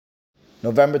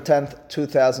November 10th,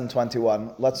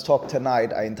 2021. Let's talk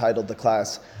tonight. I entitled the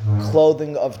class,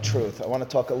 Clothing of Truth. I want to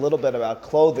talk a little bit about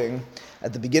clothing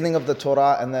at the beginning of the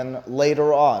Torah and then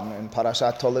later on in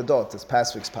Parashat Toledot, this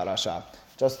past week's parasha.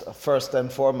 Just first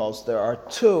and foremost,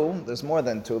 there's more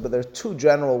than two, but there are two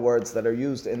general words that are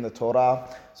used in the Torah,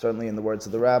 certainly in the words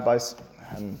of the rabbis,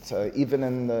 and even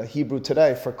in the Hebrew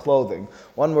today for clothing.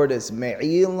 One word is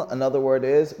me'il, another word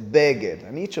is beged.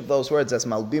 And each of those words, as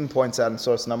Malbim points out in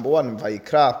source number 1 in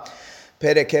Vayikra,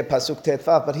 Pereke Pasuk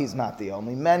Tetvav, but he's not the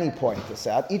only. Many point this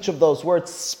out. Each of those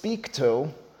words speak to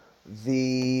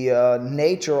the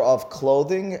nature of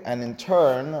clothing and in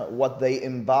turn what they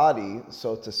embody,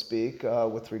 so to speak,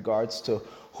 with regards to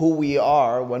who we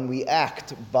are when we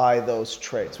act by those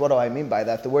traits. What do I mean by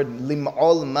that? The word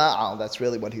lim'ol ma'al, that's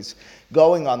really what he's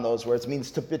going on those words,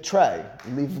 means to betray.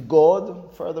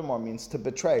 Livgod, furthermore, means to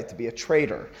betray, to be a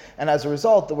traitor. And as a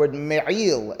result, the word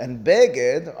me'il and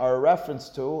beged are a reference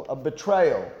to a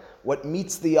betrayal. What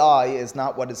meets the eye is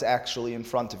not what is actually in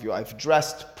front of you. I've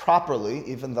dressed properly,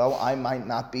 even though I might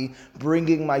not be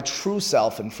bringing my true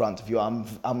self in front of you. I'm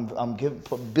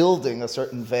building a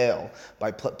certain veil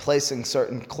by placing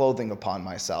certain clothing upon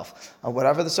myself.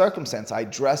 Whatever the circumstance, I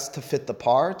dress to fit the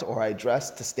part, or I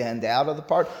dress to stand out of the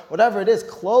part. Whatever it is,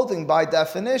 clothing by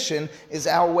definition is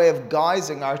our way of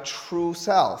guising our true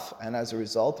self. And as a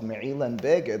result, me'il and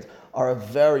beged are a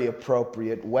very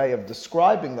appropriate way of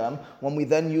describing them when we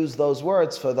then use those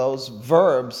words for those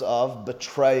verbs of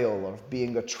betrayal, of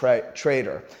being a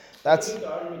traitor. That's the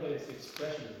argument that it's the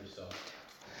expression of yourself.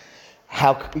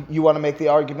 How you want to make the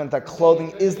argument that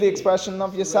clothing is the expression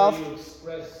of yourself? You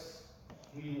express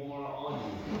who you are on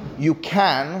you. You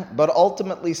can, but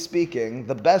ultimately speaking,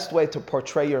 the best way to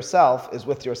portray yourself is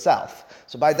with yourself.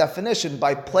 So by definition,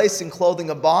 by placing clothing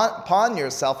upon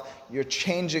yourself, you're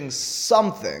changing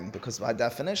something, because by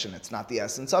definition, it's not the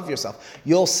essence of yourself.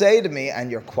 You'll say to me, and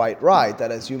you're quite right,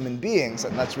 that as human beings,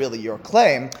 and that's really your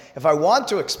claim, if I want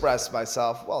to express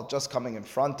myself, well, just coming in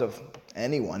front of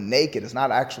anyone naked is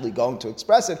not actually going to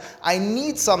express it. I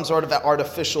need some sort of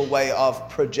artificial way of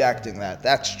projecting that.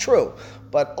 That's true.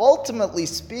 But ultimately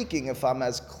speaking, if I'm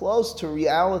as close to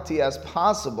reality as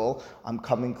possible, I'm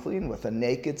coming clean with a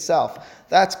naked self.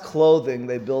 That's clothing.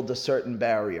 They build a certain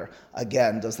barrier.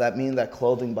 Again, does that mean that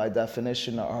clothing by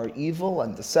definition are evil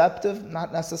and deceptive?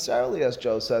 Not necessarily, as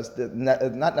Joe says,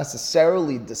 not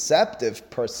necessarily deceptive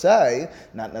per se,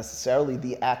 not necessarily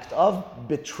the act of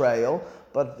betrayal,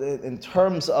 but in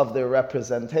terms of their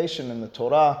representation in the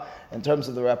Torah, in terms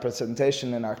of the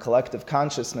representation in our collective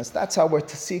consciousness, that's how we're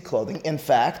to see clothing. In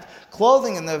fact,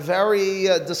 clothing in their very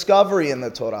discovery in the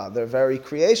Torah, their very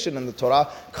creation in the Torah,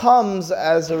 comes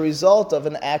as a result of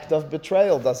an act of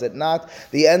betrayal, does it not?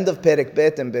 The end of Perek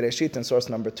Bet in Bereshit, in source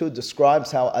number 2,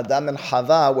 describes how Adam and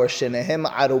Hava were shenehem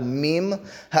arumim,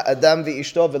 ha'adam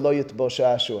v'ishto v'lo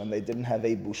yitboshashu, and they didn't have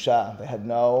a busha. They had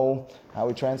no, how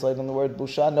we translate on the word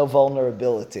busha? No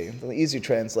vulnerability. The easy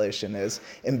translation is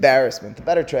embarrassment. The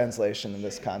better translation in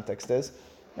this context is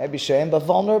maybe shame, but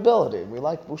vulnerability. We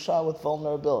like busha with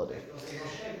vulnerability.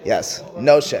 Yes,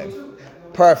 no shame.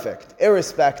 Perfect.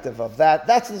 Irrespective of that,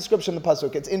 that's the description of the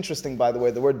pasuk. It's interesting, by the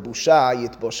way, the word busha,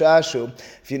 yitboshashu.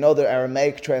 If you know the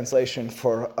Aramaic translation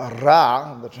for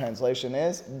ra, the translation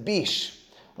is bish.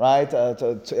 Right?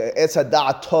 Etz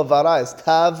hada'at tovara is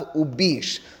tav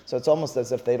ubish. So it's almost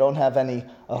as if they don't have any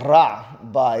ra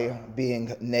by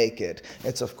being naked.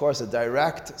 It's of course a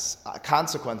direct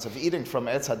consequence of eating from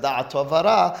Etz hada'at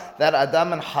tovara that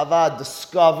Adam and Hava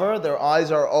discover, their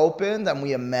eyes are opened, and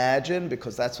we imagine,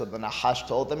 because that's what the Nahash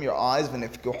told them, your eyes are going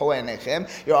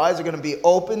to be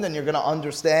opened and you're going to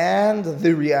understand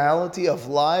the reality of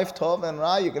life, tov and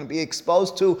ra. You're going to be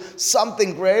exposed to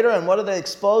something greater. And what are they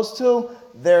exposed to?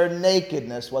 Their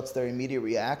nakedness. What's their immediate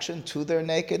reaction to their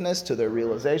nakedness, to their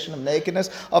realization of nakedness?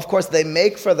 Of course, they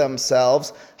make for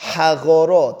themselves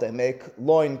hagorot. They make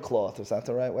loincloth. Is that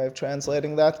the right way of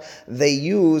translating that? They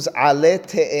use ale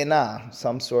te'ena,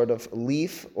 some sort of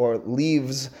leaf or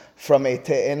leaves from a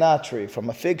te'ena tree, from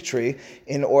a fig tree,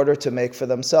 in order to make for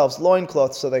themselves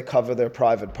loincloths, so they cover their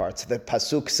private parts. The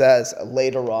pasuk says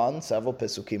later on, several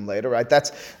pasukim later, right?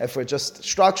 That's, if we're just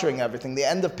structuring everything, the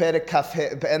end of Perek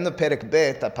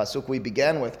Bet, that pasuk we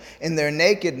began with, in their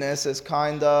nakedness is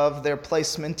kind of their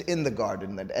placement placement in the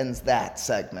garden that ends that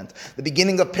segment. The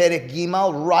beginning of Perek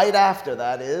Gimal, right after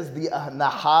that, is the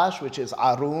Nahash, which is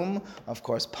Arum, of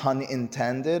course, pun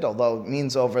intended, although it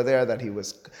means over there that he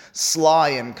was sly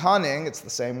and cunning. It's the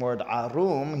same word,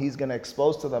 Arum. He's going to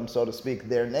expose to them, so to speak,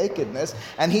 their nakedness.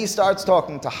 And he starts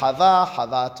talking to Hava.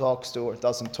 Hava talks to, or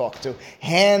doesn't talk to,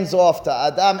 hands off to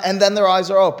Adam, and then their eyes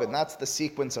are open. That's the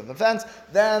sequence of events.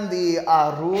 Then the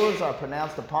Arurs are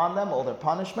pronounced upon them, all their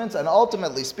punishments, and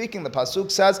ultimately speaking, the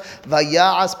Pasuk says,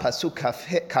 Vaya'as,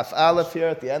 Pasuk Kaf Aleph here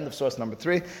at the end of source number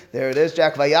 3. There it is,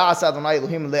 Jack. Vaya'as Adonai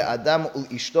Elohim le'adam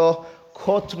ul'ishto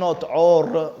kotnot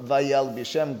or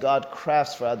vayalbishem. God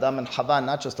crafts for Adam and Hava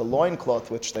not just a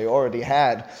loincloth, which they already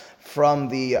had, from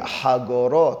the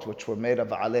hagorot, which were made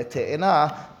of ale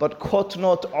te'ina, but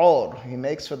kotnot or. He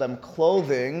makes for them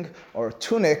clothing or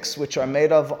tunics which are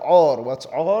made of or. What's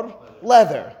or?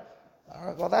 Leather. All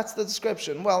right, well, that's the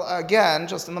description. Well, again,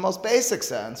 just in the most basic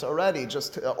sense, already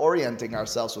just orienting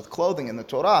ourselves with clothing in the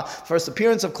Torah. First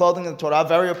appearance of clothing in the Torah,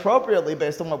 very appropriately,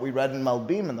 based on what we read in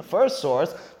Malbim in the first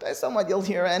source, based on what you'll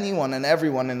hear anyone and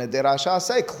everyone in a derasha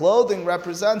say, clothing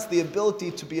represents the ability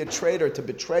to be a traitor, to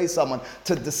betray someone,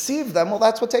 to deceive them. Well,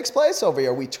 that's what takes place over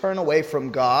here. We turn away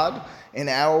from God. In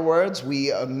our words,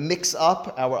 we mix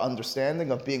up our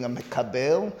understanding of being a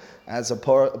mekabel as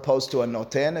opposed to a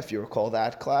noten, if you recall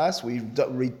that class.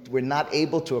 We're not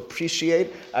able to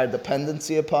appreciate our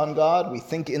dependency upon God. We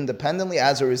think independently.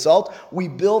 As a result, we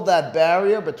build that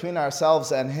barrier between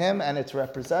ourselves and Him, and it's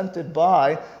represented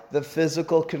by the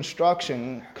physical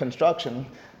construction,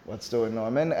 what's doing,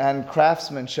 Norman, and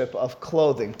craftsmanship of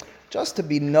clothing. Just to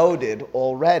be noted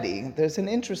already, there's an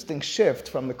interesting shift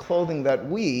from the clothing that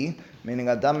we, meaning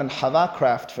Adam and Hava,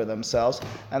 craft for themselves,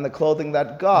 and the clothing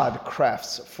that God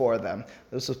crafts for them.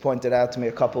 This was pointed out to me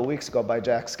a couple of weeks ago by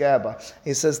Jack Scaba.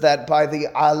 He says that by the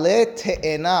ale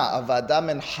te'ena of Adam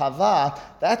and Hava,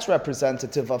 that's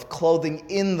representative of clothing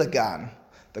in the Gan.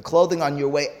 The clothing on your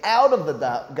way out of the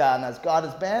Gan, as God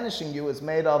is banishing you, is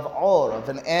made of or, of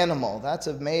an animal. That's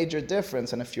a major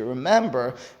difference. And if you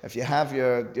remember, if you have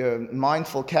your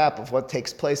mindful cap of what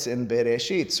takes place in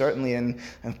Bereshit, certainly in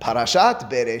Parashat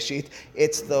Bereshit,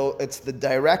 it's the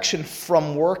direction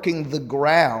from working the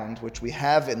ground, which we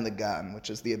have in the Gan, which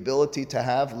is the ability to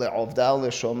have le'ovda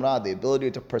le'shomra, the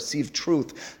ability to perceive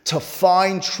truth, to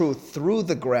find truth through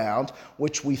the ground,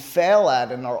 which we fail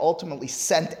at and are ultimately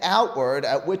sent outward,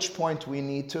 at which point we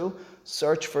need to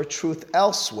search for truth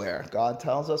elsewhere. God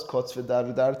tells us,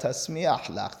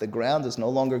 the ground is no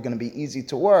longer going to be easy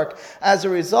to work. As a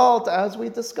result, as we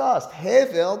discussed,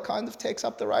 Hevel kind of takes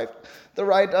up the right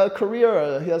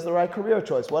career. He has the right career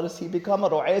choice. What does he become? A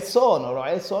ro'eh son. A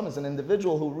ro'eh son is an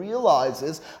individual who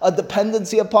realizes a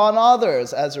dependency upon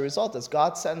others. As a result, as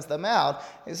God sends them out,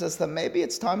 he says that maybe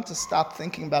it's time to stop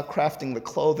thinking about crafting the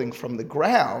clothing from the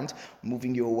ground,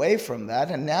 moving you away from that,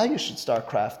 and now you should start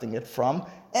crafting it from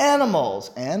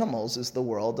animals. Animals is the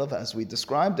world of, as we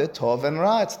described it, Tov and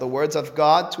Ra. It's the words of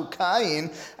God to Cain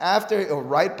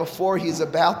right before he's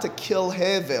about to kill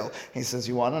Hevel. He says,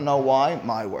 you want to know why?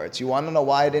 My words. You want to know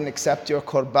why I didn't accept your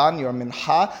korban, your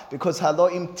mincha? Because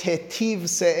haloim tetiv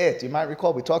se'et. You might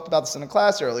recall, we talked about this in a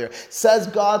class earlier. Says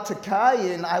God to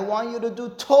Cain, I want you to do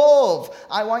Tov.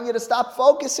 I want you to stop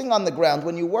focusing on the ground.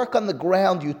 When you work on the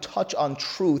ground, you touch on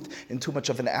truth in too much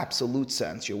of an absolute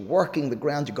sense. You're working the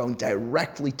ground, you're going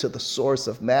directly to the source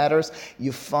of matters.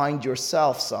 You find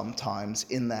yourself sometimes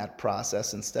in that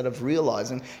process instead of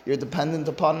realizing you're dependent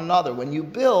upon another. When you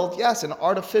build, yes, an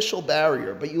artificial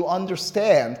barrier, but you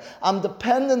understand, I'm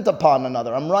dependent upon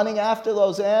another. I'm running after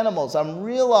those animals. I'm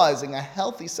realizing a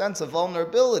healthy sense of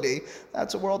vulnerability.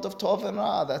 That's a world of Tov and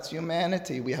Ra. That's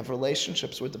humanity. We have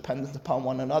relationships. We're dependent upon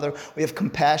one another. We have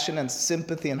compassion and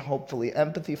sympathy and hopefully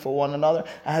empathy for one another.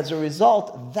 As a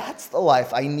result, that's the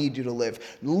life I need you to live.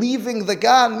 Leaving the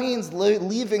Gan means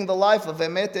leaving the life of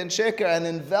Emet and Sheker and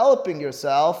enveloping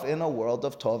yourself in a world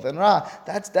of Tov and Ra.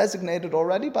 That's designated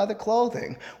already by the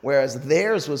clothing. Whereas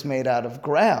theirs was made out of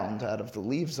ground, out of the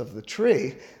leaves of the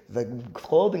tree, the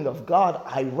clothing of God,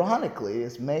 ironically,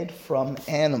 is made from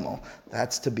animal.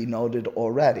 That's to be noted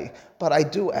already. But I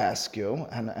do ask you,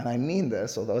 and I mean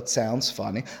this, although it sounds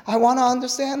funny, I want to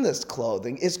understand this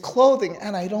clothing. Is clothing,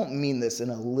 and I don't mean this in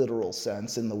a literal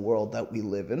sense in the world that we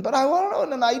live in, but I want to know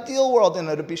in an ideal world, in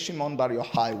a Rabbi Shimon Bar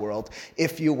Yochai world,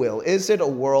 if you will, is it a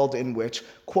world in which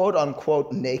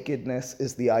quote-unquote nakedness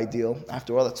is the ideal?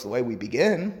 After all, that's the way we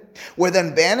begin. We're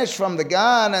then banished from the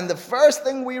Gan, and the first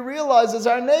thing we realize is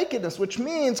our nakedness, which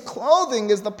means clothing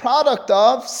is the product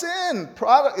of sin.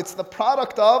 It's the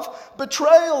product of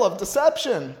betrayal, of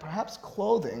deception. Perhaps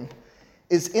clothing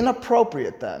is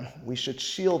inappropriate, then we should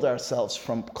shield ourselves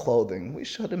from clothing. We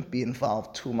shouldn't be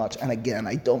involved too much. And again,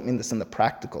 I don't mean this in the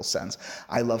practical sense.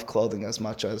 I love clothing as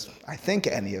much as I think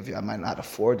any of you. I might not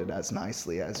afford it as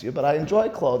nicely as you, but I enjoy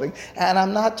clothing. And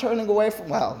I'm not turning away from,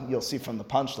 well, you'll see from the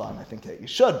punchline, I think that you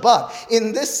should. But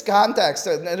in this context,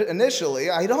 initially,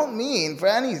 I don't mean for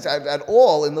any at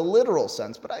all in the literal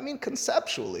sense, but I mean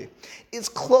conceptually. Is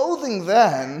clothing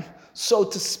then, so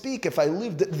to speak, if I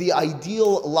lived the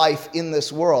ideal life in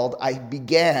this world, I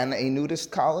began a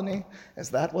nudist colony? Is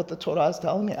that what the Torah is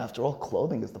telling me? After all,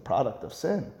 clothing is the product of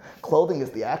sin. Clothing is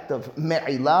the act of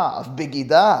me'ilah, of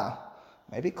bigidah.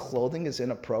 Maybe clothing is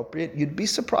inappropriate. You'd be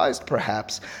surprised,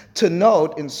 perhaps, to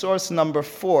note in source number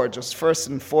 4, just first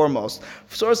and foremost.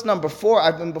 Source number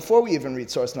 4, before we even read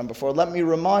source number 4, let me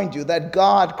remind you that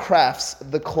God crafts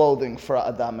the clothing for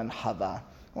Adam and Hava.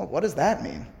 Well, what does that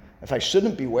mean? If I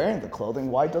shouldn't be wearing the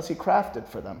clothing, why does he craft it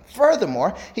for them?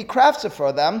 Furthermore, he crafts it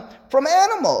for them from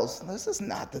animals. This is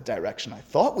not the direction I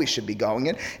thought we should be going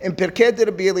in. In Pirkei de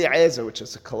Rabbi Eliezer, which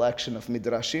is a collection of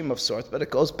midrashim of sorts, but it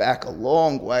goes back a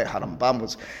long way. Harambam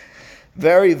was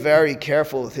very, very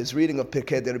careful with his reading of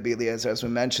Pirkei de Rabbi Eliezer, as we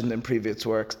mentioned in previous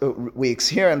weeks.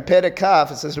 Here in Perek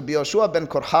Kaf, it says, Rabbi Yoshua ben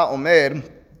Korha Omer,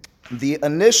 the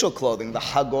initial clothing, the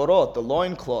hagorot, the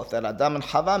loincloth that Adam and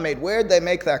Hava made, where did they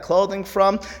make that clothing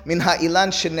from? Min ha'ilan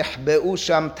shenihbe'u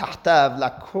sham tahtav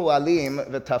lakru'alim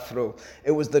v'tafru.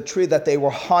 It was the tree that they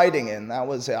were hiding in. That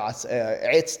was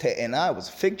etz te'ena, it was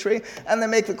a fig tree, and they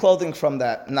make the clothing from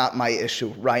that. Not my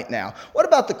issue right now. What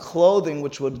about the clothing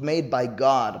which was made by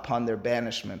God upon their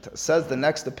banishment? It says the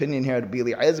next opinion here, Rabbi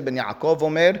Eliezer ben Yaakov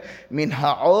Omer, min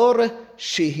ha'or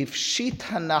shehifshit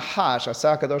hanahash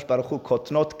asa HaKadosh Baruch Hu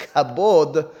kotnot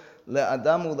kabod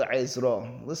le'adam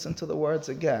u'le'ezro. Listen to the words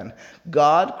again.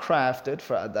 God crafted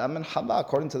for Adam and Hava,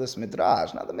 according to this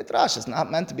midrash. Now, the midrash is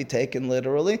not meant to be taken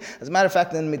literally. As a matter of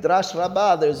fact, in Midrash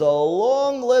Rabbah, there's a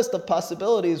long list of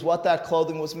possibilities what that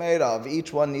clothing was made of.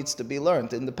 Each one needs to be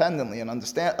learned independently and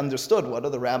understood. What do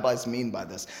the rabbis mean by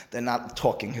this? They're not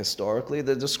talking historically.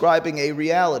 They're describing a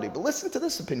reality. But listen to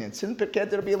this opinion.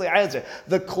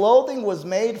 The clothing was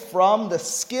made from the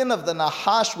skin of the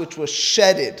nahash, which was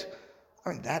shedded.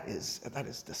 I mean, that is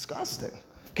disgusting.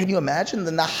 Can you imagine?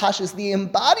 The nahash is the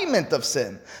embodiment of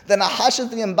sin. The nahash is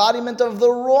the embodiment of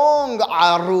the wrong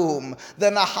arum.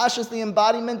 The nahash is the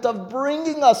embodiment of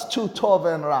bringing us to tov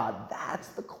and ra. That's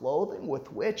the clothing with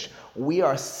which we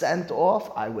are sent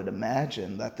off. I would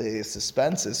imagine that the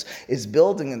suspense is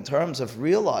building in terms of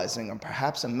realizing and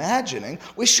perhaps imagining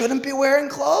we shouldn't be wearing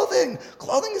clothing.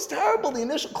 Clothing is terrible. The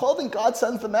initial clothing God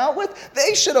sends them out with,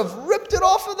 they should have ripped it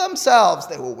off of themselves.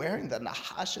 They were wearing the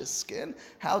nahash's skin.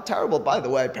 How terrible. By the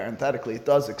way, parenthetically, it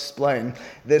does explain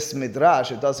this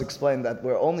midrash. It does explain that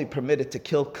we're only permitted to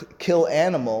kill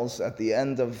animals at the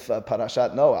end of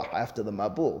Parashat Noah, after the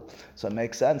Mabul. So it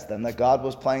makes sense then that God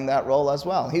was playing that role as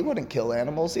well. He wouldn't kill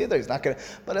animals either. He's not going to,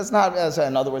 but it's not,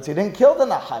 in other words, he didn't kill the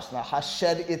nahash. Nahash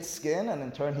shed its skin, and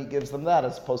in turn he gives them that,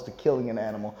 as opposed to killing an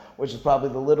animal, which is probably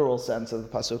the literal sense of the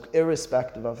pasuk.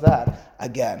 Irrespective of that,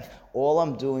 again, all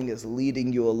I'm doing is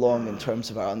leading you along in terms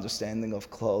of our understanding of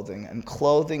clothing. And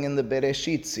clothing in the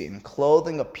Bereshit scene,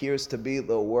 clothing appears to be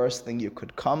the worst thing you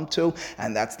could come to,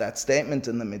 and that's that statement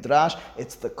in the Midrash.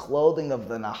 It's the clothing of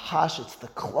the Nahash, it's the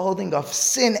clothing of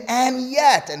sin, and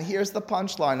yet, and here's the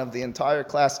punchline of the entire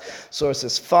class,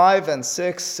 sources 5 and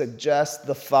 6 suggest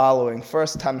the following.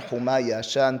 First, Tanhuma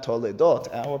Yashan Toledot,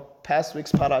 our past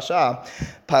week's parasha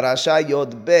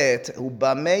Yod Bet,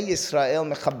 Ubamei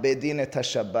Yisrael mechabedin et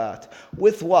HaShabbat.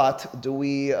 With what do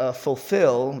we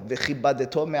fulfill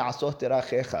v'chibadeto me'asot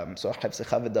terachecha m'sor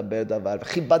hefsecha v'daber davar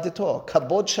v'chibadeto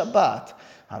kabod Shabbat?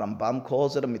 Harambam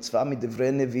calls it a mitzvah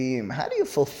midivrei neviim. How do you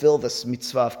fulfill this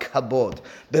mitzvah of kabod?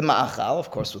 B'ma'achal, of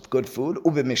course, with good food.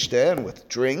 U'b'mishteh, and with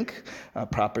drink,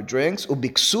 proper drinks.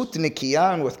 U'biksut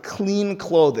nikiyah, and with clean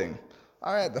clothing.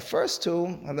 All right, the first two,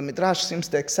 and the Midrash seems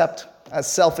to accept as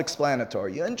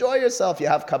self-explanatory. You enjoy yourself, you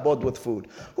have kabod with food.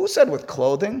 Who said with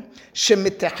clothing? The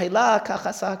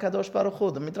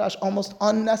Midrash almost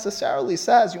unnecessarily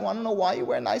says, you want to know why you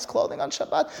wear nice clothing on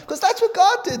Shabbat? Because that's what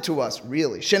God did to us,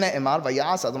 really. God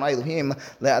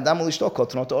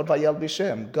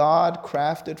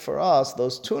crafted for us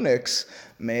those tunics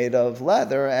made of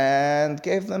leather and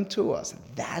gave them to us.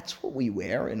 That's what we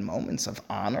wear in moments of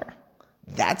honor.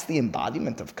 That's the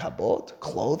embodiment of kabod,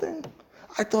 clothing.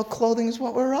 I thought clothing is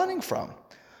what we're running from.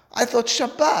 I thought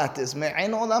Shabbat is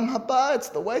me'in olam haba. It's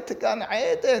the way to Gan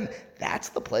Eden. That's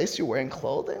the place you're wearing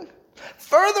clothing.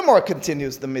 Furthermore,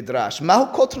 continues the Midrash,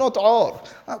 Mahu kotnot or.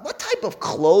 What type of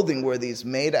clothing were these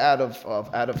made out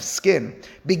of skin?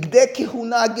 Bigdei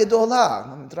kihuna gedola.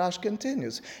 The Midrash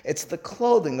continues. It's the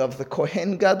clothing of the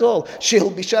Kohen Gadol.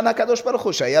 She'ilbishan HaKadosh Baruch Hu,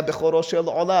 shaya bechoro shel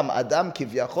olam. Adam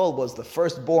Kivyachol was the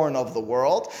firstborn of the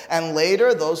world, and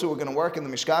later those who were going to work in the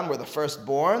Mishkan were the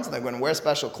firstborns, and they were going to wear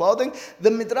special clothing. The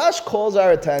Midrash calls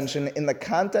our attention in the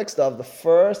context of the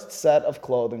first set of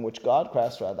clothing which God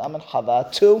crafts for Adam and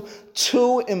Chava to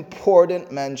two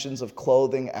important mentions of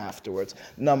clothing afterwards.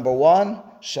 Number one,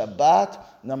 Shabbat.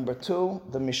 Number two,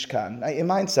 the Mishkan. Now you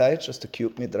might say, it's just a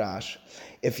cute midrash.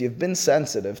 If you've been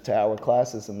sensitive to our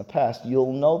classes in the past,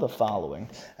 you'll know the following.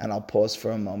 And I'll pause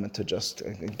for a moment to just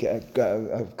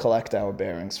collect our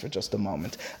bearings for just a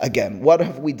moment. Again, what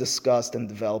have we discussed and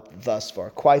developed thus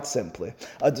far? Quite simply,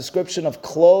 a description of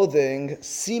clothing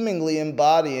seemingly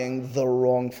embodying the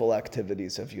wrongful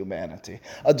activities of humanity.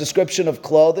 A description of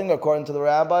clothing, according to the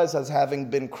rabbis, as having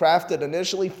been crafted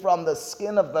initially from the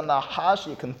skin of the Nahash.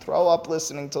 You can throw up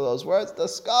listening to those words.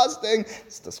 Disgusting.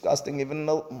 It's disgusting even,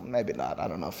 maybe not. I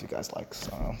don't know if you guys like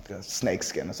snake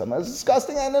skin or something. It's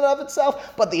disgusting in and of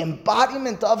itself, but the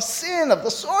embodiment of sin, of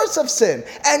the source of sin.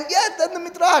 And yet then the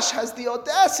Midrash has the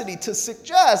audacity to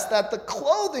suggest that the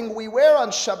clothing we wear on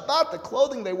Shabbat, the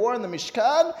clothing they wore in the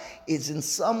Mishkan, is in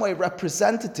some way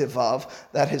representative of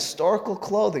that historical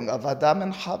clothing of Adam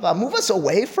and Chava. Move us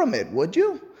away from it, would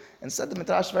you? Instead, the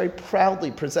Midrash very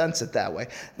proudly presents it that way.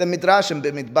 The Midrash in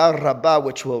Bimidbar Rabbah,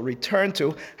 which we'll return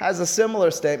to, has a similar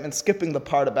statement, skipping the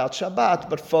part about Shabbat,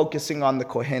 but focusing on the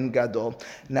Kohen Gadol.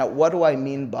 Now, what do I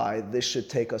mean by this should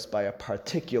take us by a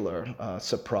particular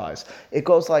surprise? It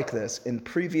goes like this. In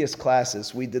previous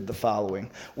classes, we did the following.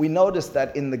 We noticed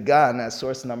that in the Gan, as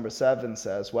source number 7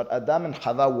 says, what Adam and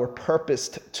Chava were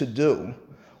purposed to do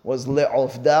was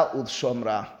le'ovda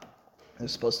ul-shomra. They're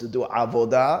supposed to do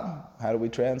avodah. How do we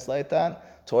translate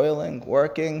that? Toiling,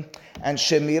 working, and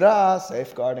shemirah,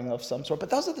 safeguarding of some sort.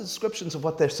 But those are the descriptions of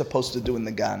what they're supposed to do in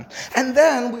the Gan. And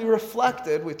then we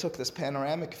reflected, we took this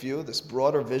panoramic view, this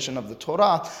broader vision of the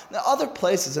Torah. There are other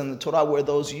places in the Torah where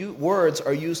those words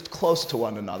are used close to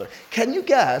one another. Can you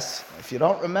guess, if you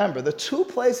don't remember, the two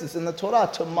places in the Torah,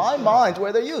 to my mind,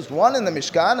 where they're used? One in the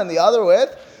Mishkan and the other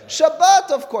with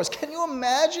Shabbat, of course. Can you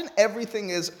imagine everything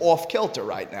is off kilter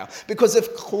right now? Because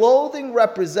if clothing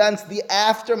represents the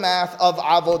aftermath of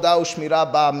Avodah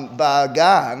Ushmirah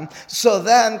Ba'gan, so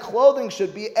then clothing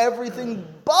should be everything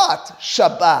but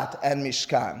Shabbat and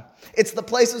Mishkan. It's the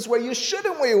places where you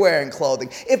shouldn't be wearing clothing.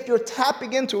 If you're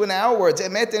tapping into, in our words,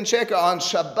 Emet and Sheker on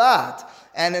Shabbat,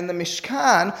 and in the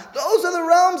Mishkan, those are the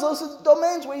realms, those are the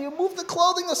domains where you move the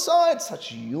clothing aside. Such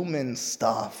human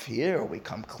stuff. Here we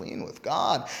come clean with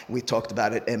God. We talked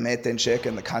about it, Emet and Sheker,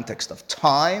 in the context of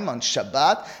time on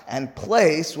Shabbat, and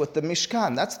place with the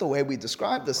Mishkan. That's the way we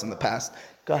described this in the past.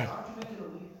 Go ahead.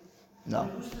 No.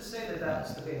 Who's to say that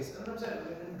that's the case? And I'm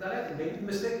saying, maybe the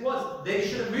mistake was they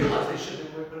should have realized they should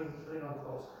have been putting on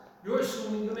clothes.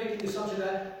 You're making the assumption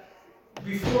that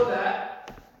before that,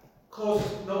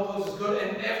 no clothes is good,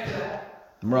 and after that,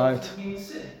 right, means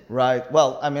sin. Right.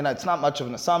 Well, I mean, it's not much of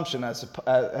an assumption,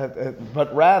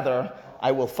 but rather,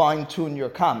 I will fine-tune your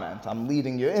comment. I'm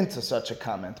leading you into such a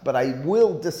comment. But I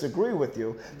will disagree with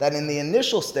you that in the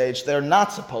initial stage, they're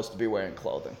not supposed to be wearing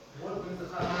clothing. What brings the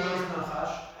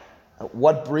Nachash?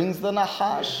 What brings the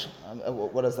Nachash?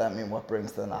 What does that mean, what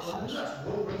brings the Nachash?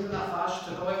 What brings the Nachash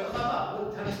to go after Chava?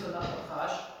 What tempts the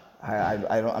Nachash?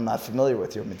 I'm not familiar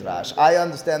with your midrash. I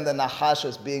understand the Nachash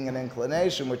as being an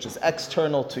inclination which is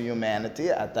external to humanity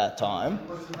at that time.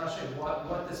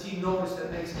 What does he notice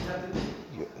that makes him tempted?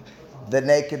 The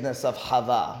nakedness of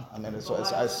Chava. I mean,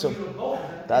 I assume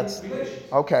that's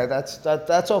okay.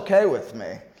 That's okay with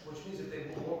me. Which means if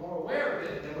they were more aware of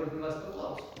it, they would have been less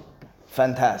clothes.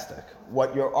 Fantastic.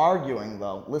 What you're arguing,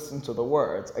 though, listen to the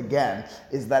words, again,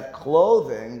 is that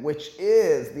clothing, which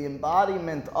is the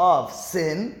embodiment of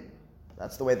sin,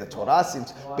 that's the way the Torah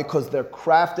seems, because they're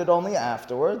crafted only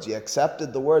afterwards. You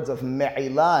accepted the words of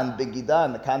me'ilah and begida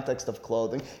in the context of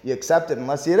clothing. You accepted,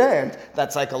 unless you didn't,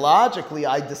 that psychologically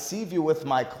I deceive you with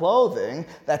my clothing,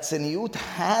 that siniyut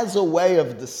has a way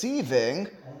of deceiving,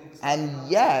 and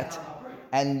yet,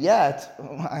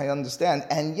 I understand,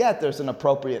 and yet there's an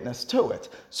appropriateness to it.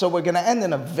 So we're going to end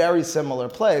in a very similar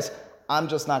place. I'm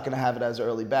just not going to have it as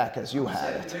early back as you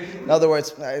had it. In other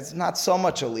words, it's not so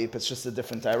much a leap, it's just a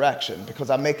different direction, because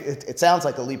it sounds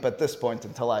like a leap at this point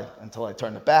until I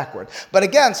turn it backward. But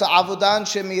again, so Avodah and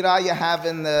Shemirah you have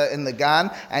in the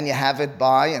Gan, and you have it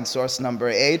by, in source number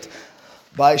 8,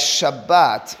 By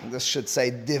Shabbat, this should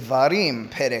say Divarim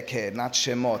Perek, not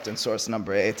Shemot in source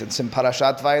number 8. It's in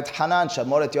Parashat Vayetchanan,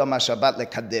 Shamor et Yom HaShabbat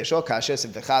lekadesho, kasher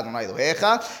sivcha Adonai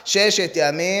Elohecha, sheshet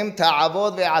yamim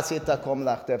ta'avod ve'asita kom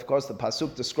lachte. Of course, the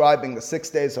pasuk describing the 6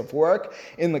 days of work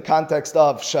in the context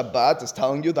of Shabbat is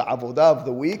telling you the avodah of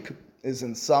the week is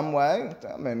in some way,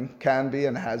 can be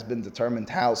and has been determined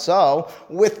how so,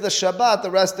 with the Shabbat, the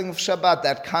resting of Shabbat,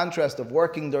 that contrast of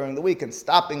working during the week and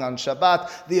stopping on Shabbat,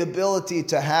 the ability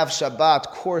to have Shabbat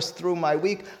course through my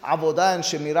week, Avodah and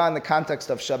Shemirah in the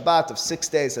context of Shabbat, of 6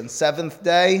 days and 7th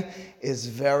day, is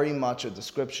very much a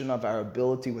description of our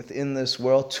ability within this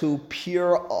world to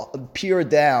peer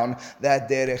down that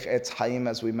Derech Etz Chaim,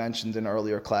 as we mentioned in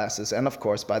earlier classes, and of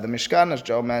course by the Mishkan, as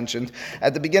Joe mentioned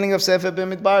at the beginning of Sefer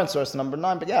Bimidbar in source number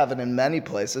 9. But you have it in many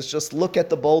places. Just look at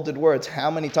the bolded words. How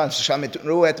many times?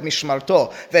 Shamiru et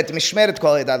mishmarto, vet mishmeret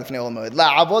kol edat lefnei ol moed,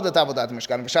 la'avod et avodat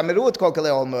mishkan, v'shamiru et kol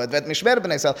kalei ol moed, vet mishmeret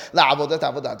b'nei Yisrael, la'avod et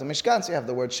avodat mishkan. So you have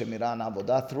the word Shemirah and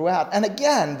Avodah throughout. And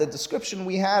again, the description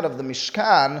we had of the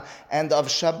Mishkan and of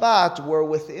Shabbat were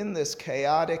within this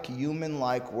chaotic,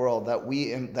 human-like world that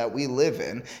we live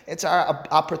in. It's our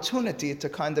opportunity to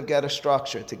kind of get a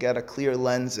structure, to get a clear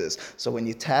lenses. So when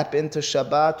you tap into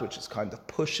Shabbat, which is kind of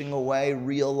pushing away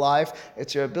real life,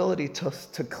 it's your ability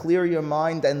to clear your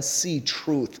mind and see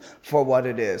truth for what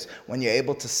it is. When you're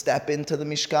able to step into the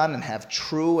Mishkan and have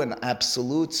true and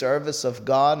absolute service of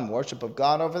God and worship of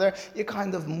God over there, you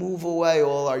kind of move away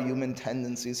all our human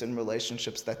tendencies and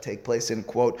relationships that take place in,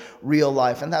 quote, real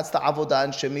life. And that's the Avodah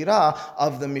and Shemirah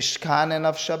of the Mishkan and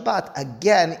of Shabbat.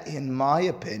 Again, in my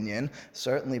opinion,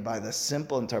 certainly by the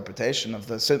simple interpretation of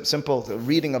the simple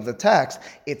reading of the text,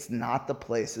 it's not the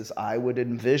places I would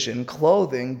envision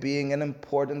clothing being an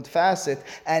important facet.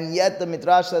 And yet the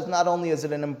Midrash says not only is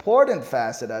it an important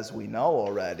facet, as we know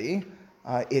already,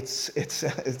 it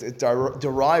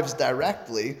derives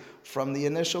directly from the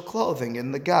initial clothing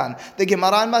in the Gan. The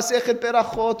Gemara in Masechet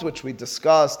Berachot, which we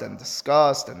discussed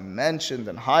and mentioned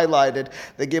and highlighted,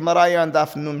 the Gemara here on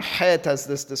Daf Nun Het has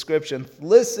this description.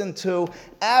 Listen to,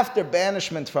 after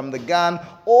banishment from the Gan,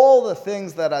 all the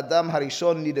things that Adam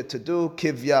Harishon needed to do,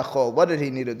 Kivyachol. What did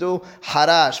he need to do?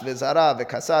 Harash, Vezara,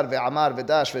 Vekasar, Ve'amar,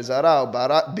 Vedash, Vezara,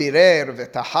 Birer,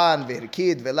 Vetahan,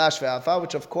 Ve'irkid, Velash, Ve'afa,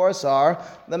 which of course are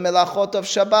the Melachot of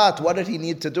Shabbat. What did he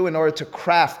need to do in order to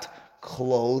craft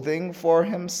clothing for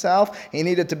himself? He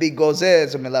needed to be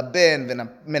gozez, melaben,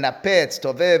 menapetz,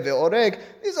 toveh, ve'oreg.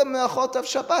 These are melachot of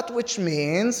Shabbat, which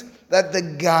means that the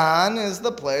Gan is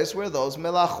the place where those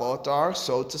melachot are,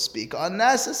 so to speak,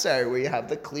 unnecessary, where you have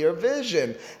the clear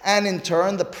vision. And in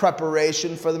turn, the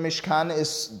preparation for the Mishkan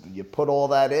is, you put all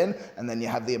that in, and then you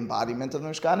have the embodiment of the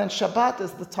Mishkan, and Shabbat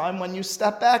is the time when you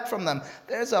step back from them.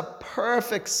 There's a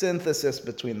perfect synthesis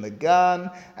between the Gan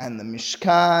and the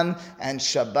Mishkan, and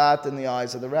Shabbat in the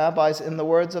eyes of the rabbis. In the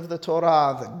words of the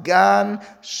Torah, the Gan,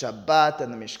 Shabbat,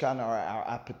 and the Mishkan are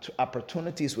our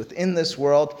opportunities within this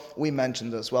world. We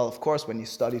mentioned as well, of course, when you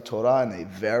study Torah in a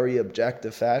very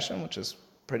objective fashion, which is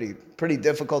pretty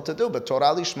difficult to do, but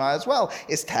Torah Lishma as well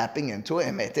is tapping into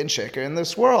Emet and Sheker in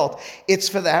this world. It's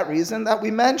for that reason that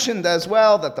we mentioned as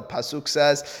well that the Pasuk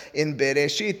says in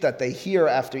Bereshit that they hear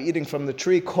after eating from the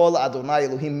tree, Kol Adonai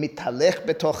Elohim mitalech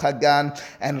betoch hagan,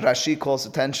 and Rashi calls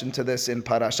attention to this in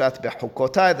Parashat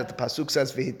Bechukotai, that the Pasuk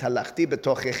says, V'hitalachti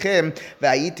betochechem,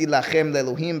 ve'ayiti lachem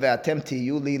le'elohim, ve'atem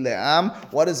tiyu li le'am.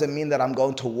 What does it mean that I'm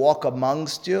going to walk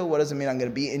amongst you? What does it mean I'm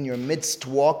going to be in your midst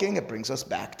walking? It brings us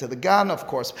back to the Gan, of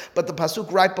course. But the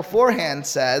pasuk right beforehand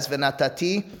says,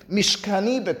 "V'natati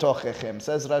mishkani betochechem."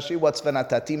 Says Rashi, "What's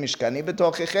v'natati mishkani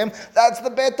betochechem?" That's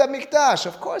the Beit Hamikdash.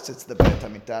 Of course, it's the Beit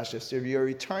Hamikdash. If you're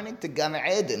returning to Gan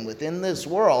Eden within this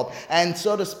world, and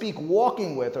so to speak,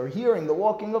 walking with or hearing the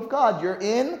walking of God, you're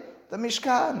in the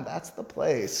Mishkan. That's the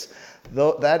place.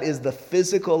 That is the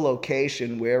physical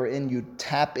location wherein you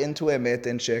tap into Emet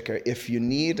and Sheker. If you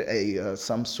need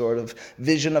some sort of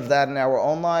vision of that in our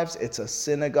own lives, it's a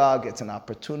synagogue, it's an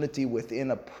opportunity within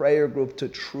a prayer group to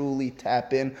truly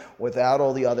tap in without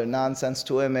all the other nonsense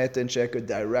to Emet and Sheker,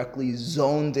 directly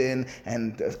zoned in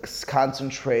and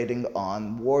concentrating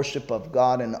on worship of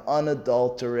God and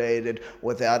unadulterated,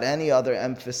 without any other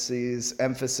emphasis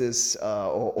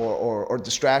or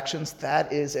distractions.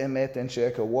 That is Emet and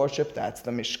Sheker worship. That's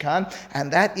the Mishkan,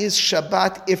 and that is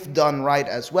Shabbat if done right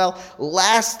as well.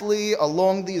 Lastly,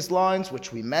 along these lines,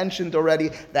 which we mentioned already,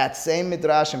 that same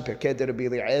Midrash in Pirkei de Rabbi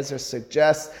Eliezer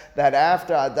suggests that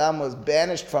after Adam was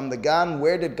banished from the Gan,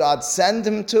 where did God send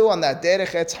him to on that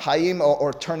Derech Etz Chaim,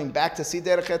 or turning back to see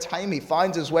Derech Etz Chaim? He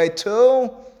finds his way to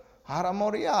Har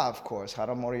HaMoriah, of course. Har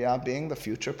HaMoriah being the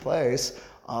future place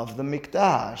of the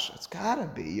Mikdash. It's gotta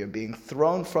be. You're being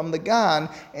thrown from the Gan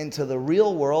into the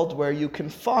real world where you can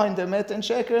find Emet and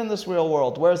Sheker in this real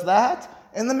world. Where's that?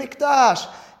 In the Mikdash.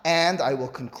 And I will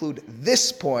conclude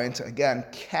this point, again,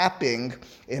 capping,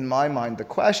 in my mind, the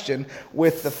question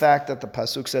with the fact that the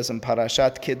Pasuk says in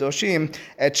Parashat Kedoshim,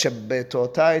 Et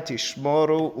Shabbatotai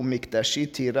Tishmoru Umikdashi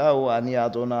Tirau Ani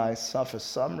Adonai. So for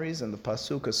some reason, the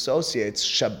Pasuk associates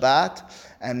Shabbat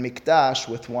and Mikdash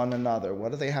with one another.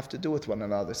 What do they have to do with one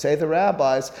another? Say the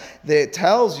rabbis, it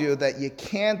tells you that you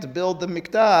can't build the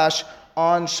Mikdash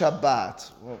on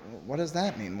Shabbat. Well, what does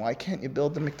that mean? Why can't you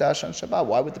build the Mikdash on Shabbat?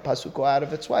 Why would the Pasuk go out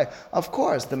of its way? Of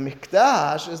course, the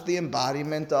Mikdash is the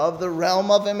embodiment of the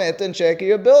realm of Emet and Sheker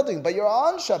you're building, but you're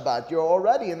on Shabbat. You're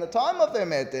already in the time of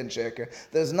Emet and Sheker.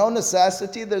 There's no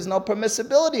necessity, there's no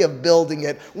permissibility of building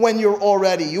it when you're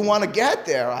already. You want to get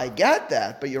there, I get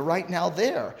that, but you're right now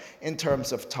there in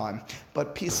terms of time.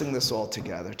 But piecing this all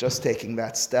together, just taking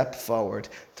that step forward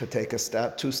to take a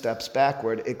step, 2 steps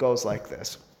backward, it goes like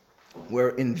this.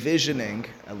 We're envisioning,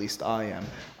 at least I am,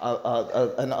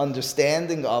 an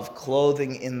understanding of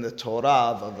clothing in the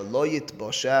Torah, of lo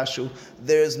yitboshashu.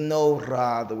 There's no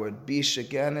ra. The word bish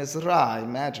again is ra. I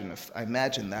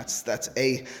imagine that's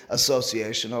a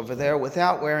association over there.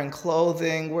 Without wearing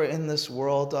clothing, we're in this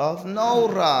world of no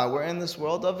ra. We're in this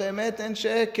world of emet and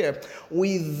sheker.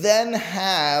 We then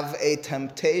have a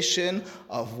temptation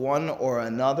of one or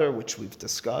another, which we've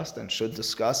discussed and should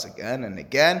discuss again and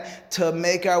again, to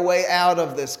make our way out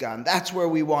of this gan. That's where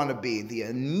we want to be. The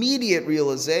immediate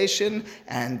realization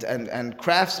and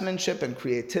craftsmanship and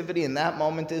creativity in that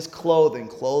moment is clothing.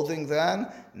 Clothing then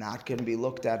not going to be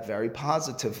looked at very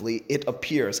positively, it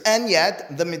appears. And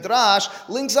yet, the Midrash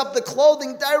links up the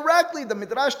clothing directly, the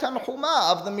Midrash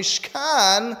Tanhuma of the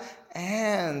Mishkan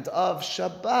and of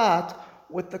Shabbat,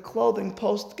 with the clothing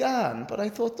post-Gan. But I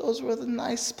thought those were the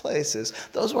nice places.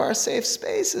 Those were our safe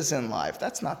spaces in life.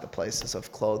 That's not the places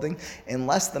of clothing,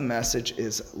 unless the message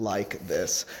is like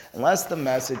this. Unless the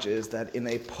message is that in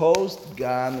a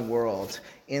post-Gan world,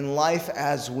 in life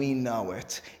as we know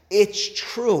it, it's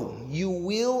true, you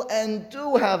will and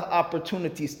do have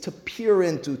opportunities to peer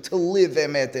into, to live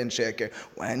emet and sheker.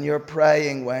 When you're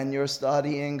praying, when you're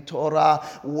studying Torah,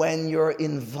 when you're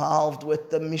involved with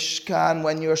the Mishkan,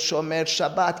 when you're shomer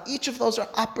Shabbat, each of those are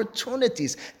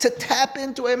opportunities to tap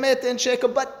into emet and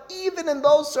sheker. But even in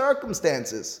those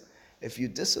circumstances, if you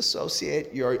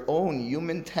disassociate your own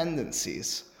human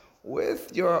tendencies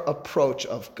with your approach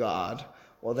of God,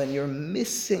 well, then you're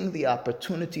missing the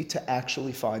opportunity to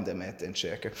actually find emet and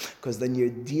sheker, because then you're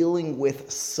dealing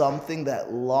with something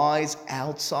that lies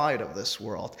outside of this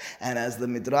world. And as the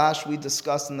Midrash we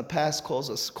discussed in the past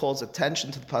calls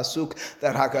attention to the pasuk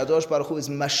that Hakadosh Baruch Hu is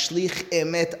mashlich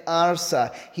emet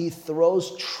arsa. He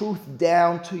throws truth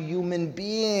down to human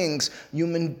beings.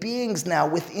 Human beings now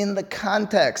within the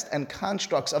context and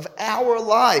constructs of our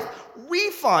life,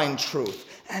 we find truth.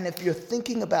 And if you're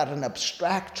thinking about an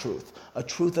abstract truth, a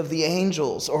truth of the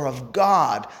angels or of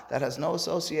God that has no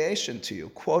association to you,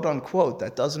 quote unquote,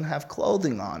 that doesn't have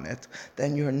clothing on it,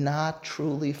 then you're not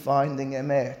truly finding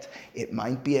emet. It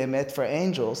might be emet for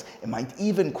angels. It might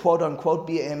even, quote unquote,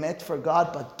 be emet for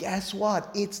God. But guess what?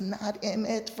 It's not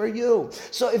emet for you.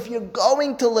 So if you're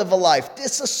going to live a life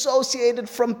disassociated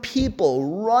from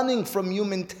people, running from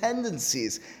human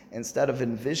tendencies, instead of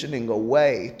envisioning a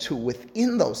way to,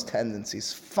 within those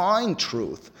tendencies, find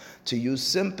truth, to use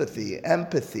sympathy,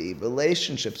 empathy,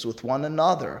 relationships with one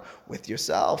another, with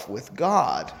yourself, with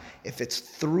God. If it's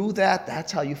through that,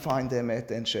 that's how you find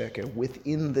emet and sheker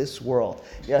within this world.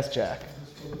 Yes, Jack? I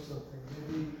just thought of something.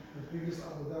 Maybe the biggest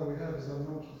avodah we have is on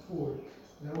Yom Kippur.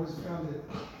 And I always found it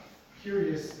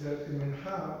curious that in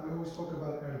Mincha, we always talk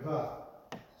about erva.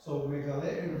 So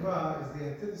Megale erva is the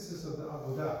antithesis of the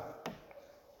avodah.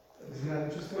 Isn't that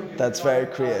interesting? That's very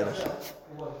creative.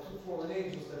 What, 2 fallen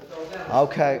angels that fell down.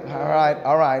 Okay,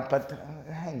 all right, but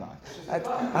hang on.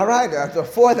 All right,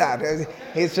 before that,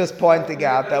 he's just pointing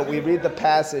out that we read the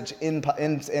passage in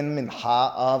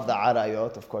Mincha of the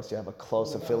Arayot. Of course, you have a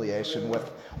close affiliation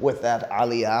with that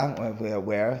Aliyah,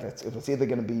 where it's either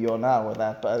going to be Yonah or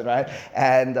that, but right?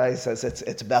 And he says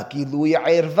it's about Gilui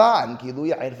Irva, and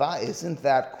Gilui Irva, isn't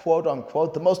that, quote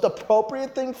unquote, the most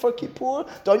appropriate thing for Kippur?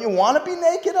 Don't you want to be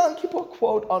naked on Kippur,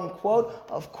 quote unquote?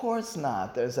 Of course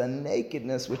not. There's a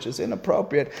nakedness which is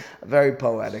inappropriate. Very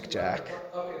poetic, Jack.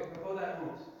 Okay, go that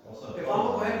route. If I'm a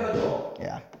Kohen Gadol,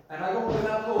 Yeah. and I go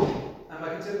without clothing, am I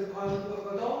considered Kohen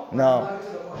Gadol? No,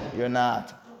 you're not.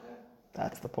 Okay.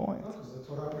 That's the point. No, 'cause the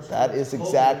Torah prescribes That is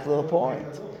exactly the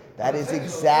point. That is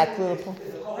exactly the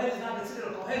point. The Kohen is not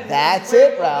considered a Kohen. That's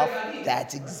it, Ralph.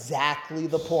 That's exactly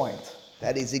the point.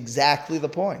 That is exactly the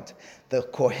point. The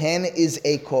Kohen is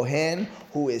a Kohen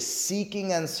who is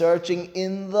seeking and searching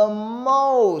in the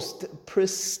most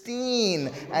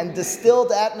pristine and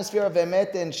distilled atmosphere of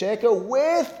Emet and Sheker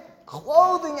with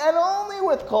clothing and only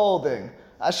with clothing.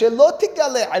 Asher lo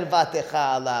tigale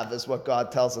arvatecha alav is what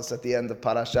God tells us at the end of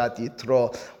Parashat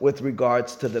Yitro with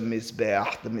regards to the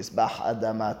Mizbeach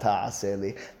Adama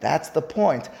Ta'aseli. That's the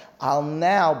point. I'll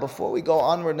now, before we go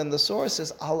onward in the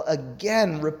sources, I'll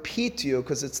again repeat to you,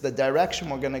 because it's the direction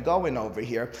we're going to go in over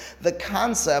here, the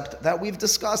concept that we've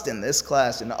discussed in this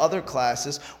class, in other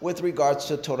classes, with regards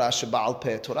to Torah Sheba'al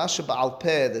Peh. Torah Sheba'al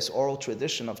Peh, this oral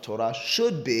tradition of Torah,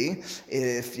 should be,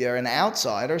 if you're an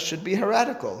outsider, should be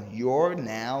heretical. You're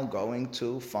now going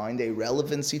to find a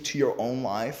relevancy to your own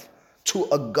life, to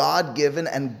a God-given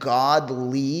and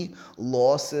godly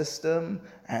law system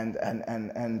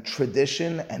and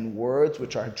tradition and words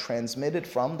which are transmitted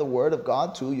from the Word of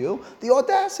God to you. The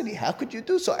audacity, how could you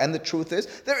do so? And the truth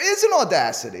is, there is an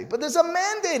audacity, but there's a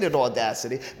mandated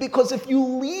audacity, because if you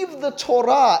leave the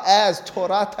Torah as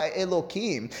Torah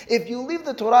Elokim, if you leave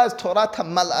the Torah as Torah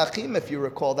Malachim, if you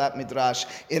recall that midrash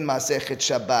in Masechet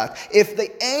Shabbat, if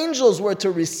the angels were to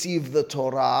receive the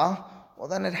Torah, well,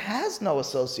 then it has no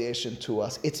association to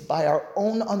us. It's by our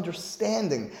own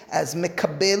understanding as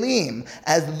mekabelim,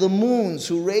 as the moons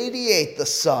who radiate the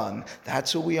sun.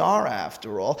 That's who we are,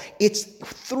 after all. It's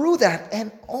through that,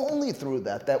 and only through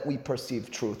that, that we perceive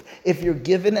truth. If you're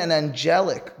given an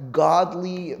angelic,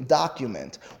 godly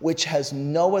document, which has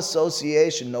no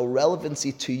association, no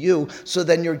relevancy to you, so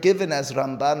then you're given, as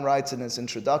Ramban writes in his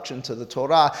introduction to the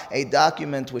Torah, a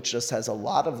document which just has a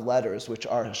lot of letters, which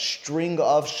are a string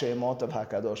of Shemot of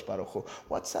HaKadosh Baruch Hu.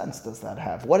 What sense does that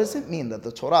have? What does it mean that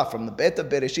the Torah, from the Bet of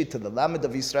Bereshit to the Lamed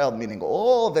of Israel, meaning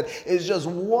all of it, is just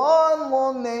one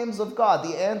long names of God?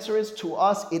 The answer is, to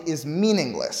us, it is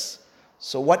meaningless.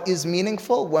 So what is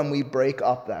meaningful? When we break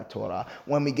up that Torah,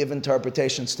 when we give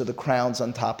interpretations to the crowns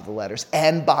on top of the letters.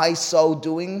 And by so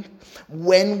doing,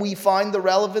 when we find the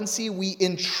relevancy, we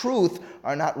in truth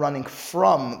are not running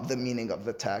from the meaning of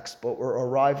the text, but we're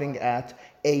arriving at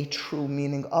a true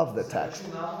meaning of the text.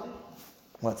 True novelty?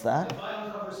 What's that? If I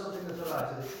uncover something in the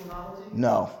Torah, is it a true novelty?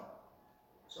 No.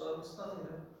 So it's nothing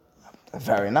new.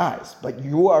 Very nice. But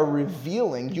you are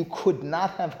revealing you could not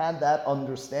have had that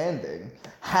understanding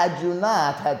had you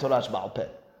not had Torah Sheba'al Peh.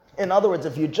 In other words,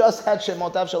 if you just had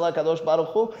Shemotav Shel HaKadosh Baruch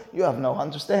Hu, you have no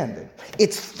understanding.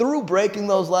 It's through breaking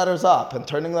those letters up and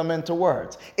turning them into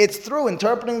words. It's through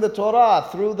interpreting the Torah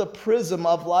through the prism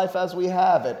of life as we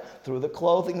have it, through the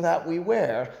clothing that we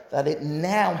wear, that it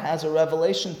now has a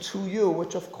revelation to you,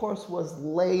 which of course was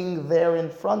laying there in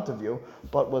front of you,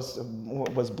 but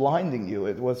was blinding you.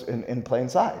 It was in plain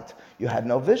sight. You had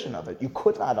no vision of it. You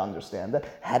could not understand it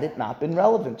had it not been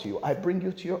relevant to you. I bring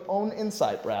you to your own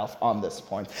insight, Ralph, on this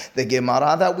point. The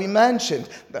Gemara that we mentioned,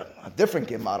 a different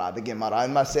Gemara, the Gemara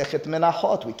in Masechet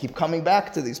Menachot. We keep coming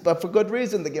back to these, but for good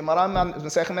reason. The Gemara in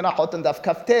Masechet Menachot and Daf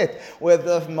Kaftet, with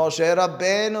Moshe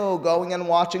Rabbeinu going and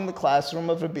watching the classroom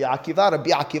of Rabbi Akiva.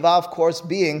 Rabbi Akiva, of course,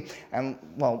 being, and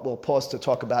well, we'll pause to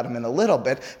talk about him in a little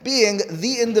bit, being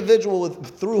the individual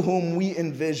through whom we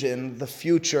envision the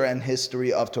future and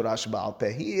history of Torah Sheba'al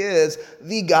Peh. He is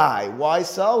the guy. Why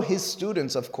so? His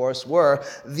students, of course, were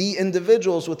the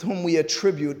individuals with whom we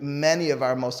attribute many of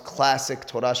our most classic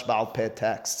Torah Sheba'al Peh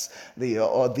texts, the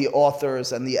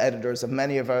authors and the editors of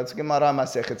many of our Gemara,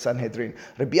 Masechet Sanhedrin.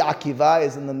 Rabbi Akiva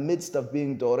is in the midst of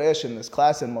being Doresh in this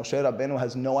class, and Moshe Rabbeinu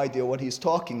has no idea what he's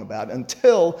talking about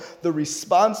until the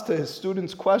response to his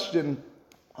student's question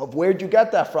of where'd you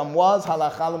get that from was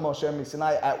Halacha Moshe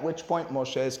Misinai, at which point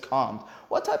Moshe is calmed.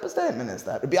 What type of statement is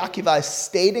that? Rabbi Akiva is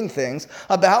stating things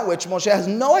about which Moshe has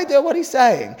no idea what he's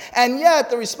saying. And yet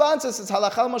the response is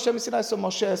Halacha Moshe Misinai, so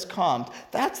Moshe is calmed.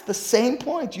 That's the same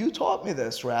point. You taught me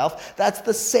this, Ralph. That's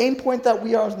the same point that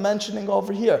we are mentioning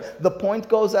over here. The point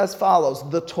goes as follows.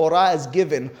 The Torah is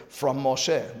given from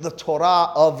Moshe. The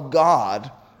Torah of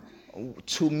God,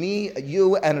 to me,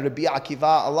 you, and Rabbi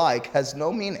Akiva alike, has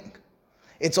no meaning.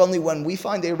 It's only when we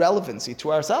find a relevancy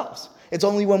to ourselves. It's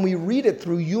only when we read it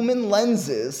through human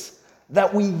lenses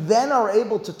that we then are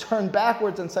able to turn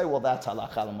backwards and say, well, that's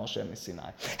Halacha Moshe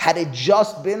Misinai. Had it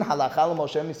just been Halacha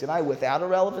Moshe Misinai without a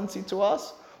relevancy to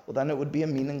us, well, then it would be a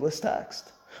meaningless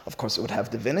text. Of course, it would have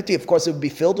divinity. Of course, it would be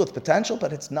filled with potential,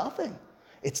 but it's nothing.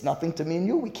 It's nothing to me and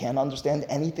you. We can't understand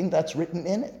anything that's written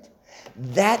in it.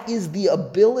 That is the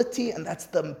ability, and that's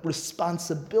the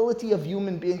responsibility of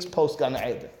human beings post Gan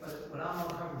Eden. But when I'm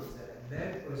uncovering, is that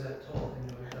emet or is that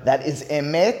tov? That is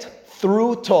emet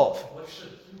through tov. What's the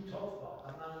through tov about?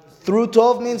 I'm not understanding. Through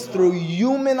tov means through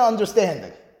human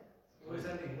understanding. What does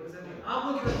that mean? What does that mean?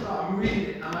 I'm looking at the Torah, I'm reading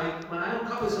it. When I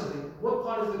uncover something, what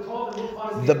part is the Torah and what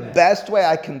part is The Emet? best way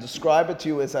I can describe it to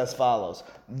you is as follows.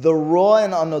 The raw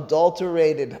and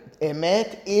unadulterated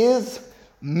emet is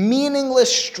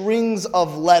meaningless strings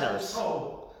of letters.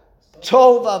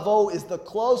 Tov avo is the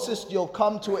closest you'll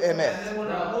come to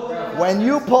emet. When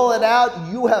you pull it out,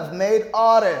 you have made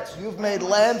aretz. You've made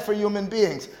land for human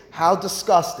beings. How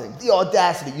disgusting. The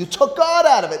audacity. You took God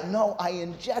out of it. No, I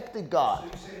injected God.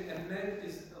 So you're saying emet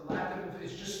is the lack of,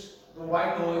 it's just the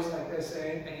white noise, like they're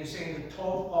saying, and you're saying the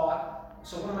Tov part.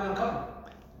 So what am I uncovering?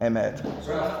 Emet.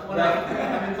 So when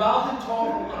I'm involved in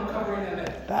Tov, I'm uncovering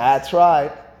emet. That's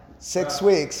right. 6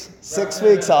 weeks. 6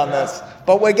 weeks on this.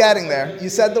 But we're getting there. You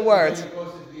said the words.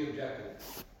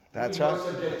 That's right.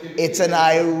 It's an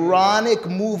ironic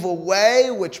move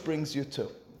away which brings you to.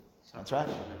 That's right.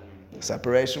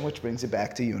 Separation which brings you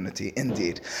back to unity.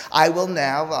 Indeed.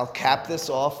 I'll cap this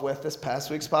off with this past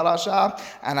week's parasha,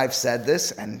 and I've said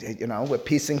this, and we're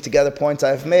piecing together points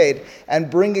I've made, and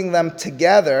bringing them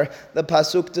together. The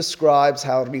pasuk describes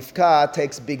how Rivka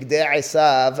takes Bigdei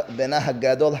Esav benah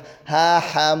hagadol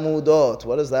ha-hamudot.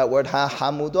 What is that word,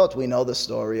 ha-hamudot? We know the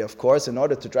story, of course, in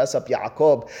order to dress up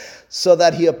Yaakov so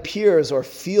that he appears or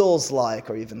feels like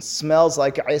or even smells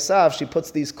like Esav, she puts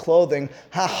these clothing,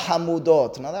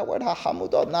 ha-hamudot. Now that word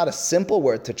ha-hamudot, not a simple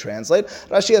word to translate.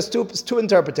 Rashi has two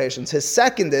interpretations. His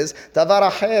second is,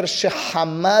 davar acher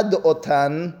shehamad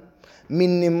otan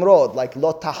min nimrod, like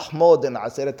lo tahmod in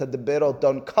Aseret HaDeberot,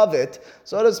 don't covet,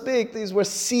 so to speak. These were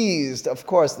seized. Of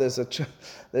course, there's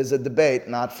a debate,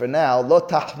 not for now. Lo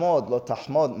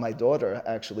tahmod. My daughter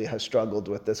actually has struggled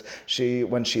with this.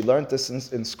 When she learned this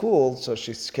in school, so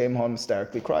she came home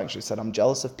hysterically crying. She said, I'm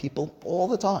jealous of people all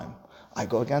the time. I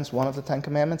go against one of the 10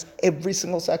 commandments every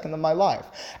single second of my life.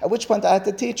 At which point I had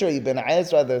to teach her, Ibn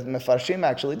Ezra, the Mefarshim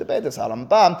actually debate this,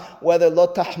 Harambam, whether lo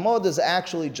tahmod is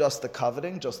actually just the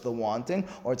coveting, just the wanting,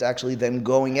 or it's actually them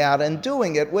going out and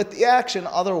doing it with the action.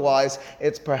 Otherwise,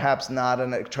 it's perhaps not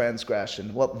a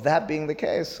transgression. Well, that being the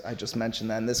case, I just mentioned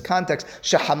that in this context,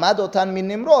 shehamad otan min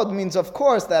Nimrod means, of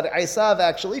course, that Esav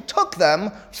actually took them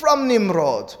from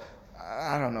Nimrod.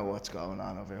 I don't know what's going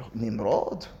on over here.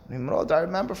 Nimrod, I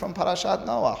remember from Parashat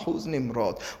Noah. Who's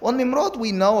Nimrod? Well, Nimrod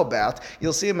we know about.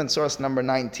 You'll see him in source number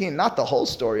 19. Not the whole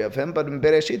story of him, but in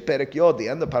Bereshit Perek Yod, the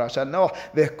end of Parashat Noah.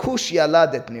 Ve'kush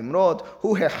yalad et Nimrod,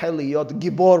 hu hehel liyot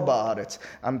gibor ba'aretz.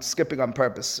 I'm skipping on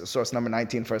purpose, source number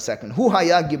 19 for a second. Hu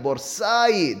haya gibor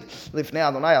sa'id, lifnei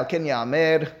Adonai, al ken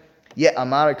ya'amer.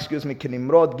 Amar,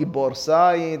 Nimrod Gibor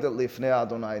Said Lifnei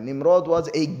Adonai. Nimrod was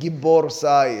a Gibor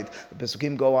Said. The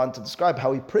Pesukim go on to describe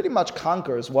how he pretty much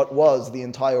conquers what was the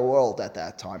entire world at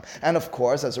that time. And of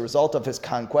course, as a result of his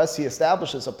conquest, he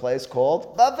establishes a place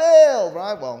called Bavel,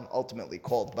 right? Well, ultimately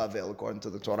called Bavel according to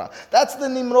the Torah. That's the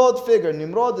Nimrod figure.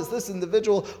 Nimrod is this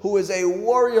individual who is a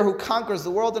warrior who conquers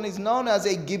the world, and he's known as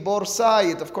a Gibor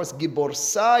Said. Of course, Gibor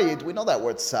Said, we know that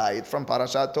word Said from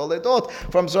Parashat Toledot,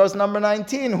 from source number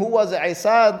 19. Who was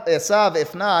Esav,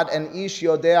 if not, an Ish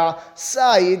Yodea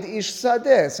Said Ish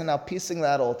Sadeh. So now piecing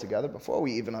that all together, before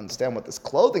we even understand what this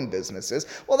clothing business is,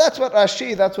 well, that's what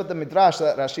the Midrash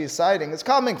that Rashi is citing is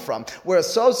coming from. We're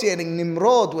associating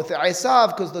Nimrod with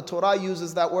Esav because the Torah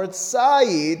uses that word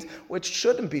Said, which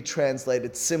shouldn't be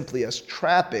translated simply as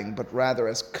trapping, but rather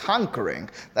as conquering.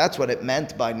 That's what it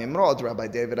meant by Nimrod. Rabbi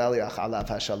David Eliach Alav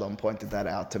HaShalom pointed that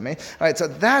out to me. All right, so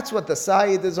that's what the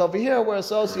Said is over here. We're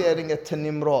associating it to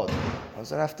Nimrod. What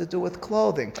does it have to do with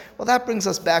clothing? Well, that brings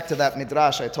us back to that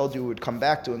midrash I told you we would come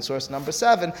back to in source number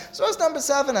 7. Source number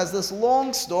 7 has this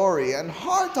long story and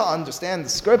hard to understand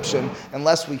description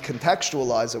unless we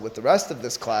contextualize it with the rest of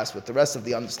this class, with the rest of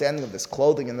the understanding of this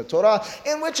clothing in the Torah,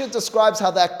 in which it describes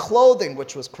how that clothing,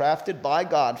 which was crafted by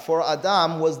God for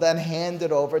Adam, was then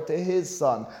handed over to his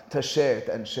son, to Shet,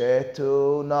 and Shet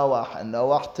to Noah, and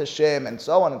Noah to Shem, and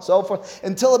so on and so forth,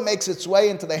 until it makes its way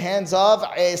into the hands of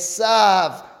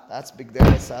Esav. That's Bigdei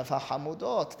Esav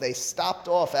HaHamudot. They stopped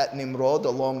off at Nimrod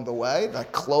along the way, the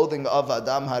clothing of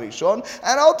Adam Harishon,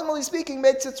 and ultimately speaking,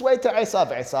 makes its way to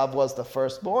Esav. Esav was the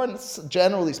firstborn.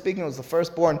 Generally speaking, was the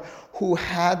firstborn who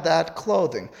had that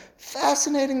clothing.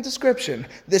 Fascinating description.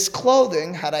 This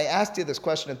clothing, had I asked you this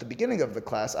question at the beginning of the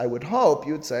class, I would hope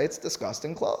you'd say it's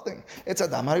disgusting clothing. It's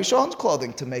Adam Harishon's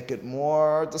clothing. To make it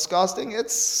more disgusting,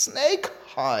 it's snake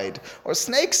hide, or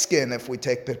snake skin if we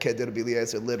take Pirkei de Rabbi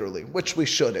Eliezer literally, which we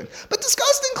shouldn't. But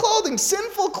disgusting clothing,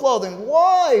 sinful clothing,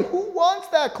 why? Who wants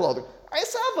that clothing?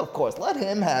 Esav, of course, let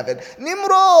him have it.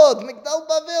 Nimrod, Migdal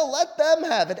Bavel, let them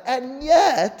have it. And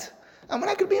yet, and we're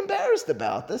not going to be embarrassed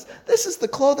about this, this is the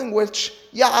clothing which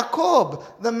Yaakov,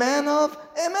 the man of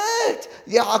Emet,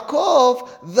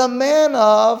 Yaakov, the man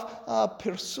of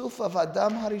Pirsuf of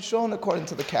Adam Harishon, according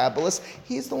to the Kabbalists.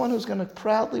 He's the one who's going to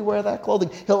proudly wear that clothing.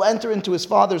 He'll enter into his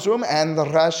father's room, and the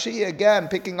Rashi, again,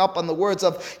 picking up on the words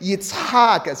of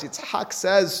Yitzhak, as Yitzhak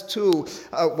says to,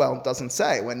 it doesn't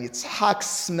say, when Yitzhak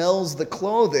smells the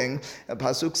clothing, the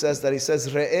Pasuk says that he says,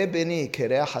 Re'eh beni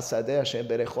kereach hasadeh asher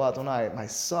berecho Adonai. My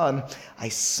son, I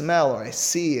smell, or I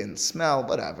see and smell,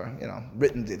 whatever,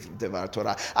 written Devar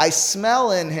Torah. I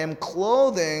smell in him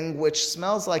clothing which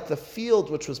smells like the field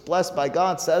which was blessed by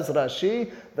God, says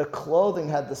Rashi. The clothing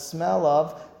had the smell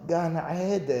of Gan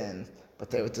Eden, but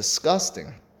they were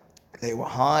disgusting. They were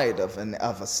hide of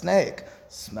a snake.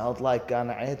 Smelled like Gan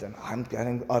Eden. I'm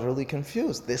getting utterly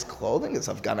confused. This clothing is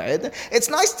of Gan Eden. It's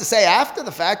nice to say after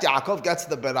the fact, Yaakov gets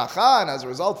the beracha, and as a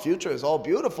result, future is all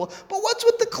beautiful. But what's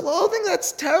with the clothing?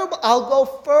 That's terrible. I'll go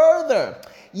further.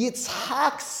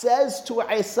 Yitzhak says to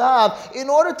Esav, in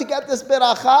order to get this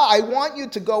beracha, I want you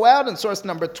to go out, in source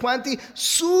number 20,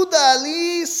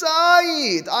 Sudali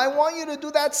Said. I want you to do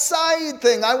that Said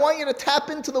thing. I want you to tap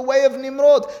into the way of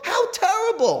Nimrod. How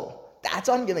terrible. That's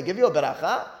how I'm going to give you a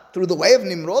beracha? Through the way of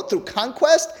Nimrod, through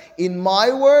conquest, in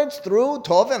my words, through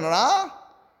Tov and Ra?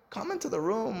 Come into the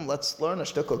room, let's learn a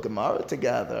shtickle Gemara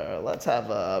together. Let's have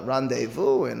a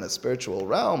rendezvous in the spiritual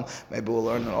realm. Maybe we'll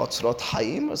learn an Otzrot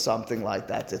Hayim or something like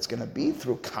that. It's going to be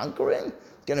through conquering.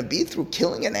 It's going to be through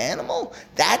killing an animal.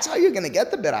 That's how you're going to get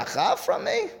the beracha from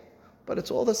me? But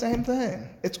it's all the same thing.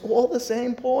 It's all the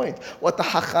same point. What the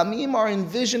Hachamim are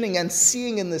envisioning and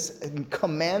seeing in this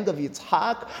command of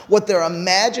Yitzhak, what they're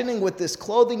imagining with this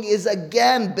clothing is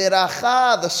again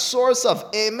beracha, the source of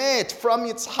emet from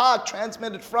Yitzhak,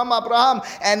 transmitted from Abraham,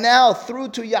 and now through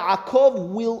to Yaakov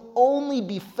will only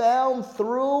be found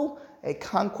through a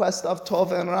conquest of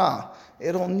Tov and Ra.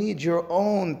 It'll need your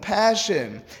own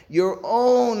passion, your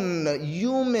own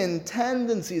human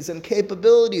tendencies and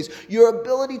capabilities, your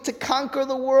ability to conquer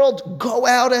the world. Go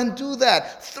out and do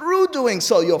that. Through doing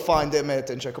so, you'll find emet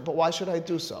and sheker. But why should I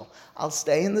do so? I'll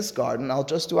stay in this garden. I'll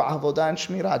just do avodah and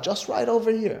shmirah, just right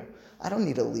over here. I don't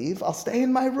need to leave. I'll stay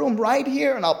in my room right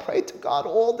here and I'll pray to God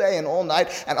all day and all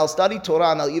night and I'll study Torah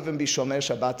and I'll even be Shomer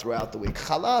Shabbat throughout the week.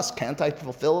 Chalas, can't I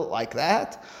fulfill it like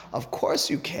that? Of course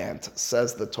you can't,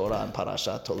 says the Torah in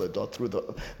Parashat Toledot through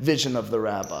the vision of the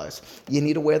rabbis. You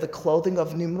need to wear the clothing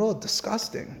of Nimrod,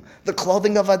 disgusting. The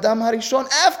clothing of Adam Harishon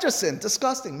after sin,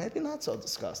 disgusting. Maybe not so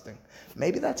disgusting.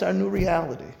 Maybe that's our new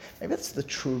reality. Maybe that's the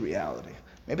true reality.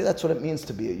 Maybe that's what it means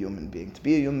to be a human being. To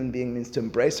be a human being means to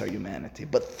embrace our humanity.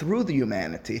 But through the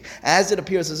humanity, as it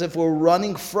appears as if we're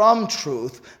running from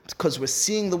truth, because we're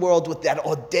seeing the world with that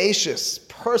audacious,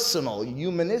 personal,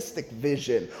 humanistic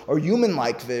vision, or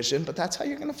human-like vision, but that's how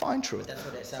you're going to find truth. That's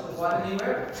what Esav was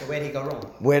doing. So where did he go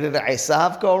wrong? Where did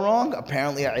Esav go wrong?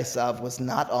 Apparently Esav was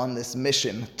not on this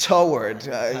mission toward,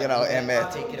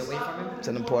 emet. Take it away from him? It's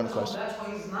an important question. That's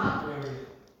why he's not wearing it.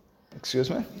 Excuse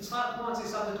me? Yitzhak wants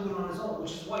Esav to do it on his own,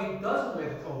 which is why he doesn't wear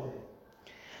the clothing.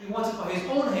 He wants it by his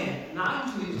own hand, not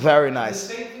using his Very own. nice.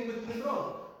 The same thing with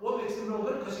Nimrod. What makes Nimrod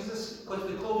good? Because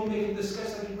the clothing made him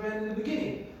discuss like he ran in the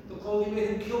beginning. The clothing made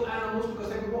him kill animals because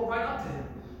they would walk right up to him.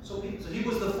 So he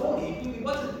was the phony. He really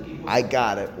wasn't the I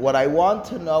got it. What I want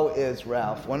to know is,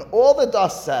 Ralph, when all the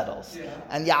dust settles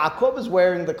and Yaakov is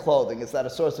wearing the clothing, is that a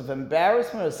source of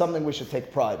embarrassment or something we should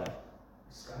take pride in?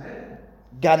 It's Gan Eden.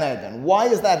 Gan Eden. Why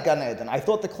is that Gan Eden? I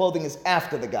thought the clothing is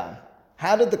after the Gan.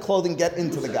 How did the clothing get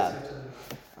into the Gan?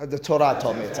 The Torah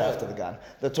told me it's after the Gan.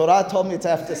 The Torah told me it's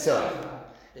after sin.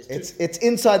 It's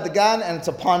inside the Gan and it's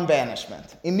upon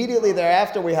banishment. Immediately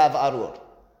thereafter we have Arur.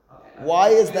 Why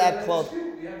is that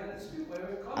clothing?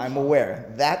 I'm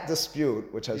aware. That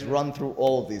dispute, which has run through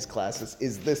all of these classes,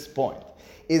 is this point.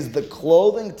 Is the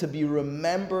clothing to be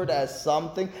remembered as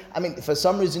something? I mean, for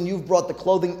some reason you've brought the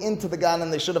clothing into the Gan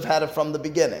and they should have had it from the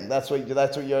beginning. That's what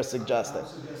you're suggesting. I'm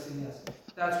suggesting, yes.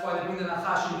 That's why they bring the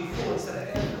Nachashim before instead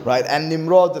of after. Right, and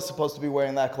Nimrod is supposed to be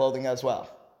wearing that clothing as well.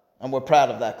 And we're proud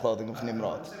of that clothing of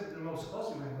Nimrod. I'm saying Nimrod's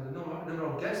supposed to be wearing it, but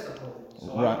Nimrod gets the clothing. So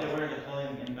why aren't they wearing the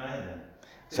clothing in Gan Eden?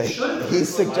 So should he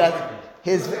suggests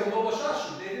his. They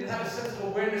didn't have a sense of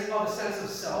awareness of a sense of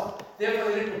self.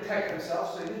 Therefore, they didn't protect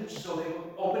themselves, so they were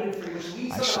open and free, which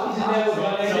leads to So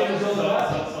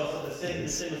the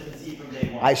sin was conceived from day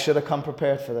one. I should have come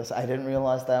prepared for this. I didn't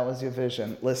realize that was your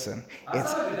vision. Listen,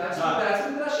 it's that's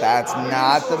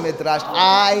not the midrash.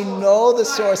 I know the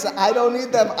source. I don't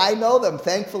need them. I know them.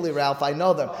 Thankfully, Ralph, I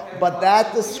know them. But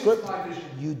that description,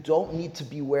 you don't need to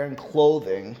be wearing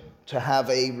clothing to have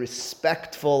a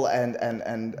respectful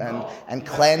and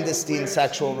clandestine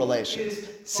sexual relation.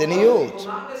 Siniyut.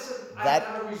 That,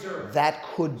 kind of reserve. that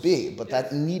could be, but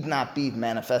that need not be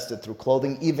manifested through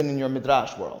clothing, even in your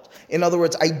midrash world. In other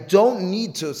words, I don't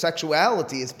need to.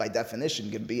 Sexuality is by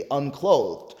definition can be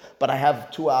unclothed, but I have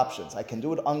two options. I can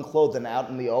do it unclothed and out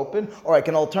in the open, or I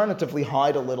can alternatively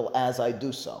hide a little as I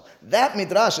do so. That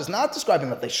midrash is not describing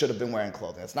that they should have been wearing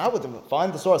clothing. It's not what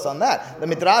find the source on that. The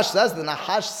midrash says the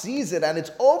Nahash sees it and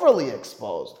it's overly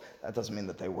exposed. That doesn't mean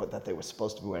that they were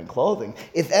supposed to be wearing clothing.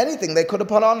 If anything, they could have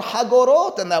put on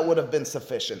hagorot and that would have been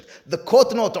sufficient. The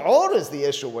kotnot or is the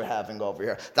issue we're having over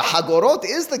here. The hagorot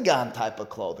is the gan type of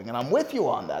clothing, and I'm with you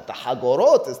on that. The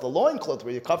hagorot is the loincloth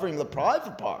where you're covering the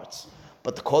private parts.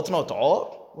 But the kotnot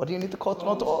or? What do you need the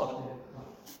kotnot or?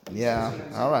 Yeah,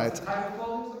 all right. The type of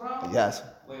clothing is the problem? Yes.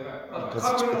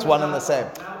 Because it's one and the same.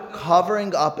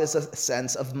 Covering up is a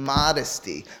sense of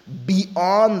modesty.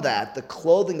 Beyond that, the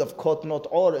clothing of kotnot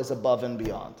or is above and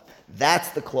beyond. That's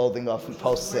the clothing of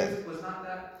post-sin. Was not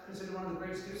that considered one of the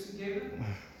greatest gifts he gave him?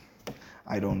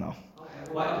 I don't know.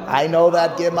 Okay, well, I know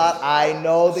that Gemara. I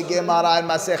know the Gemara in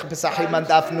Masech Pesachim and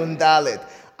Daf Nun Dalet.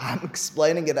 I'm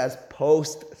explaining it as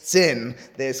post-sin.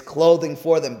 There's clothing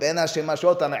for them. Ben Hashem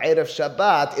Ashot on Erev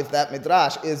Shabbat, if that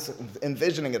midrash is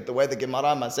envisioning it the way the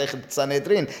Gemara Masechet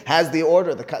Sanhedrin has the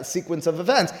order, the sequence of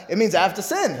events, it means after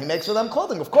sin, he makes for them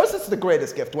clothing. Of course it's the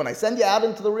greatest gift. When I send you out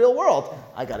into the real world,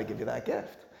 I got to give you that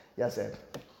gift. Yes, Ed?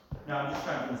 No, I'm just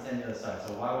trying to understand the other side.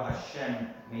 So why would Hashem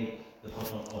make the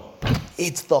Kotnot Or?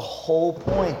 It's the whole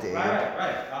point, Abe. Right.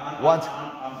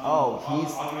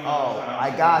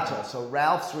 I gotcha. So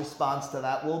Ralph's response to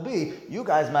that will be, you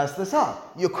guys messed this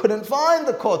up. You couldn't find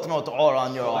the Kotnot Or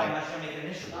on your Why own. did Hashem make it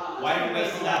an issue? Why did we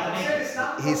waste the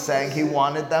definition? He's saying he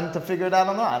wanted them to figure it out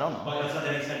on their own. I don't know. But that's not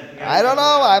that he said it. I don't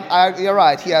know. You're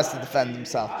right. He has to defend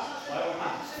himself.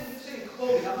 you're saying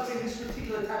clothing. I'm not saying this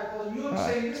particular type of clothing. You're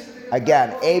saying this particular Again,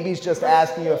 type of clothing. Abi's just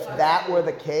asking you if that were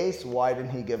the case, why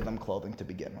didn't he give them clothing to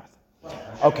begin with?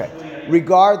 Okay.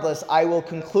 Regardless, I will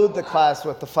conclude the class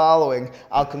with the following.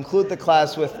 I'll conclude the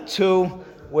class with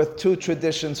two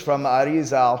traditions from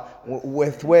Arizal,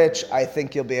 with which I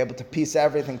think you'll be able to piece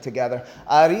everything together.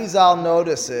 Arizal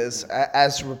notices,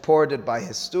 as reported by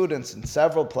his students in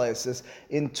several places,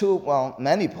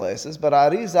 many places, but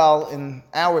Arizal in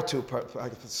our two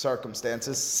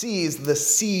circumstances sees the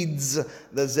seeds,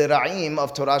 the zira'im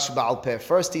of Torah Sheba'al Peh.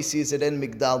 First he sees it in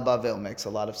Migdal Bavel. Makes a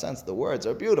lot of sense. The words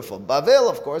are beautiful. Bavel,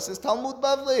 of course, is Talmud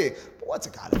Bavli. But what's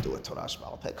it got to do with Torah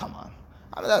Sheba'al Peh? Come on.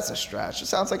 I mean, that's a stretch. It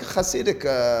sounds like a Hasidic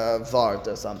vart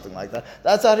or something like that.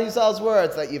 That's Arizal's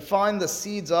words, that you find the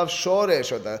seeds of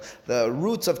Shoresh, or the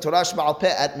roots of Torah Sheba'al Peh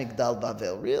at Migdal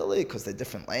Bavel. Really? Because they're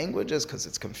different languages? Because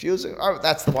it's confusing? Oh,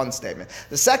 that's the one statement.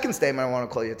 The second statement I want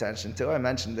to call your attention to, I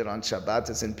mentioned it on Shabbat,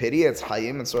 it's in Piri, it's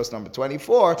Hayim, in source number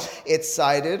 24. It's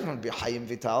cited from Hayim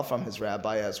Vital, from his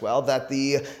rabbi as well, that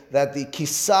the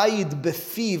Kisayid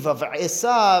Befiv of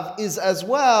Esav is as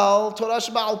well Torah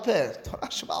Sheba'al Peh. Torah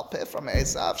Sheba'al Peh from Esav,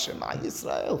 Shema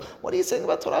Yisrael. What are you saying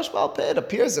about Torah Sheba'al Peh? It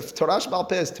appears if Torah Sheba'al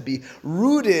Peh is to be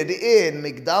rooted in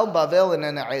Migdal Bavel and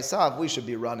in Esav, we should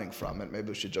be running from it. Maybe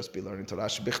we should just be learning Torah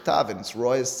Shebichtav in its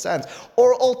rawest sense.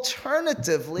 Or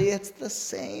alternatively, it's the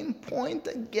same point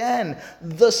again.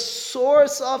 The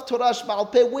source of Torah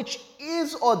Sheba'al Peh, which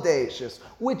is audacious,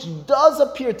 which does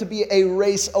appear to be a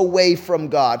race away from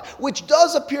God, which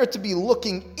does appear to be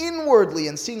looking inwardly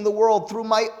and seeing the world through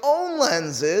my own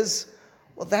lenses,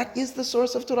 well, that is the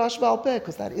source of Torah Sheba'al Peh,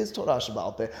 because that is Torah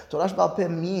Sheba'al Peh. Torah Sheba'al Peh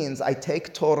means I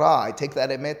take Torah, I take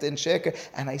that emet and sheker,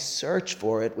 and I search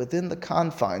for it within the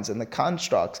confines and the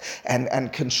constructs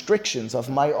and constrictions of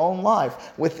my own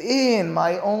life, within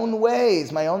my own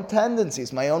ways, my own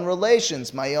tendencies, my own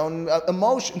relations, my own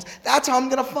emotions. That's how I'm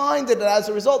going to find it. And as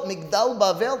a result, Migdal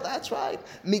Bavel, that's right.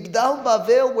 Migdal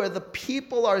Bavel, where the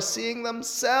people are seeing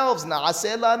themselves,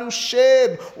 Na'aseh lanu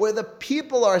Shem, where the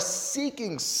people are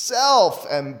seeking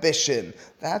self-ambition.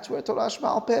 That's where Torah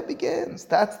Sheba'al Peh begins.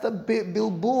 That's the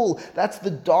bilbul. That's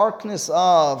the darkness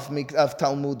of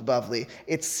Talmud Bavli.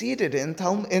 It's seated in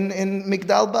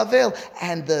Migdal Bavel.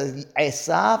 And the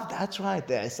Esav, that's right,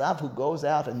 the Esav who goes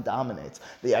out and dominates.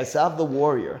 The Esav the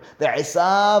warrior. The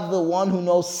Esav the one who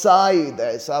knows Said. The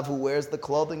Esav who wears the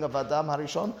clothing of Adam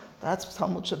Harishon. That's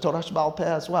Talmud Torah Sheba'al Peh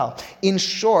as well. In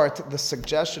short, the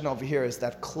suggestion over here is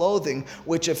that clothing,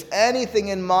 which if anything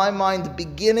in my mind,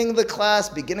 beginning the class,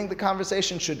 beginning the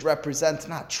conversation, should represent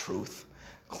not truth.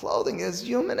 Clothing is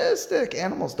humanistic.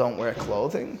 Animals don't wear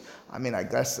clothing. I mean, I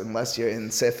guess unless you're in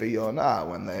Sefer Yonah,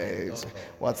 when they...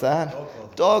 What's that?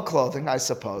 Dog clothing, I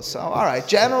suppose. So, all right.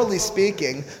 Generally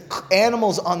speaking,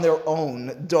 animals on their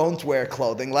own don't wear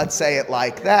clothing. Let's say it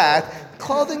like that.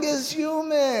 Clothing is human.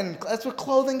 human. That's what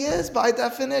clothing is by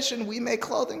definition. We make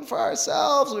clothing for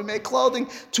ourselves. We make clothing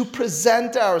to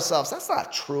present ourselves. That's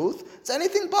not truth. It's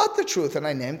anything but the truth. And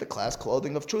I named the class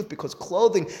Clothing of Truth because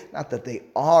clothing, not that they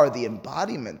are the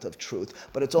embodiment of truth,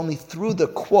 but it's only through the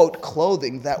quote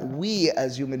clothing that we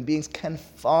as human beings can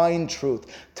find truth,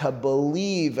 to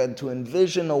believe and to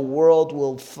envision a world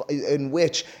in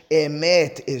which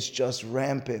emet is just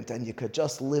rampant and you could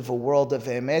just live a world of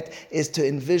emet, is to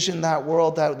envision that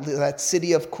world, that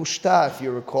city of Kushta, if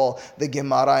you recall the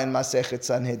Gemara in Masechet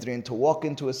Sanhedrin, to walk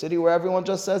into a city where everyone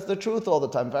just says the truth all the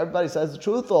time. If everybody says the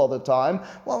truth all the time,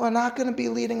 well, we're not going to be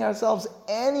leading ourselves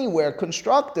anywhere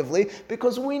constructively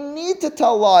because we need to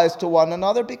tell lies to one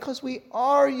another because we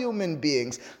are human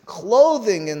beings.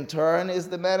 Clothing, in turn, is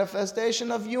the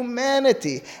manifestation of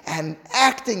humanity and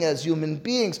acting as human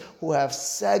beings who have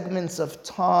segments of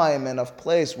time and of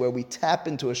place where we tap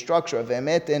into a structure of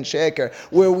emet and sheker,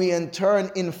 where we in turn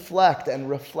inflect and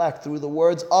reflect through the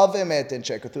words of emet and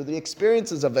sheker, through the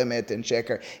experiences of emet and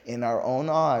sheker, in our own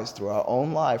eyes, through our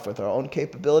own life, with our own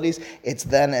capabilities. It's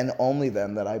then and only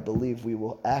then that I believe we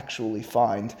will actually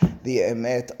find the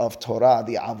emet of Torah,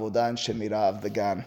 the avodah and shemirah of the Gan.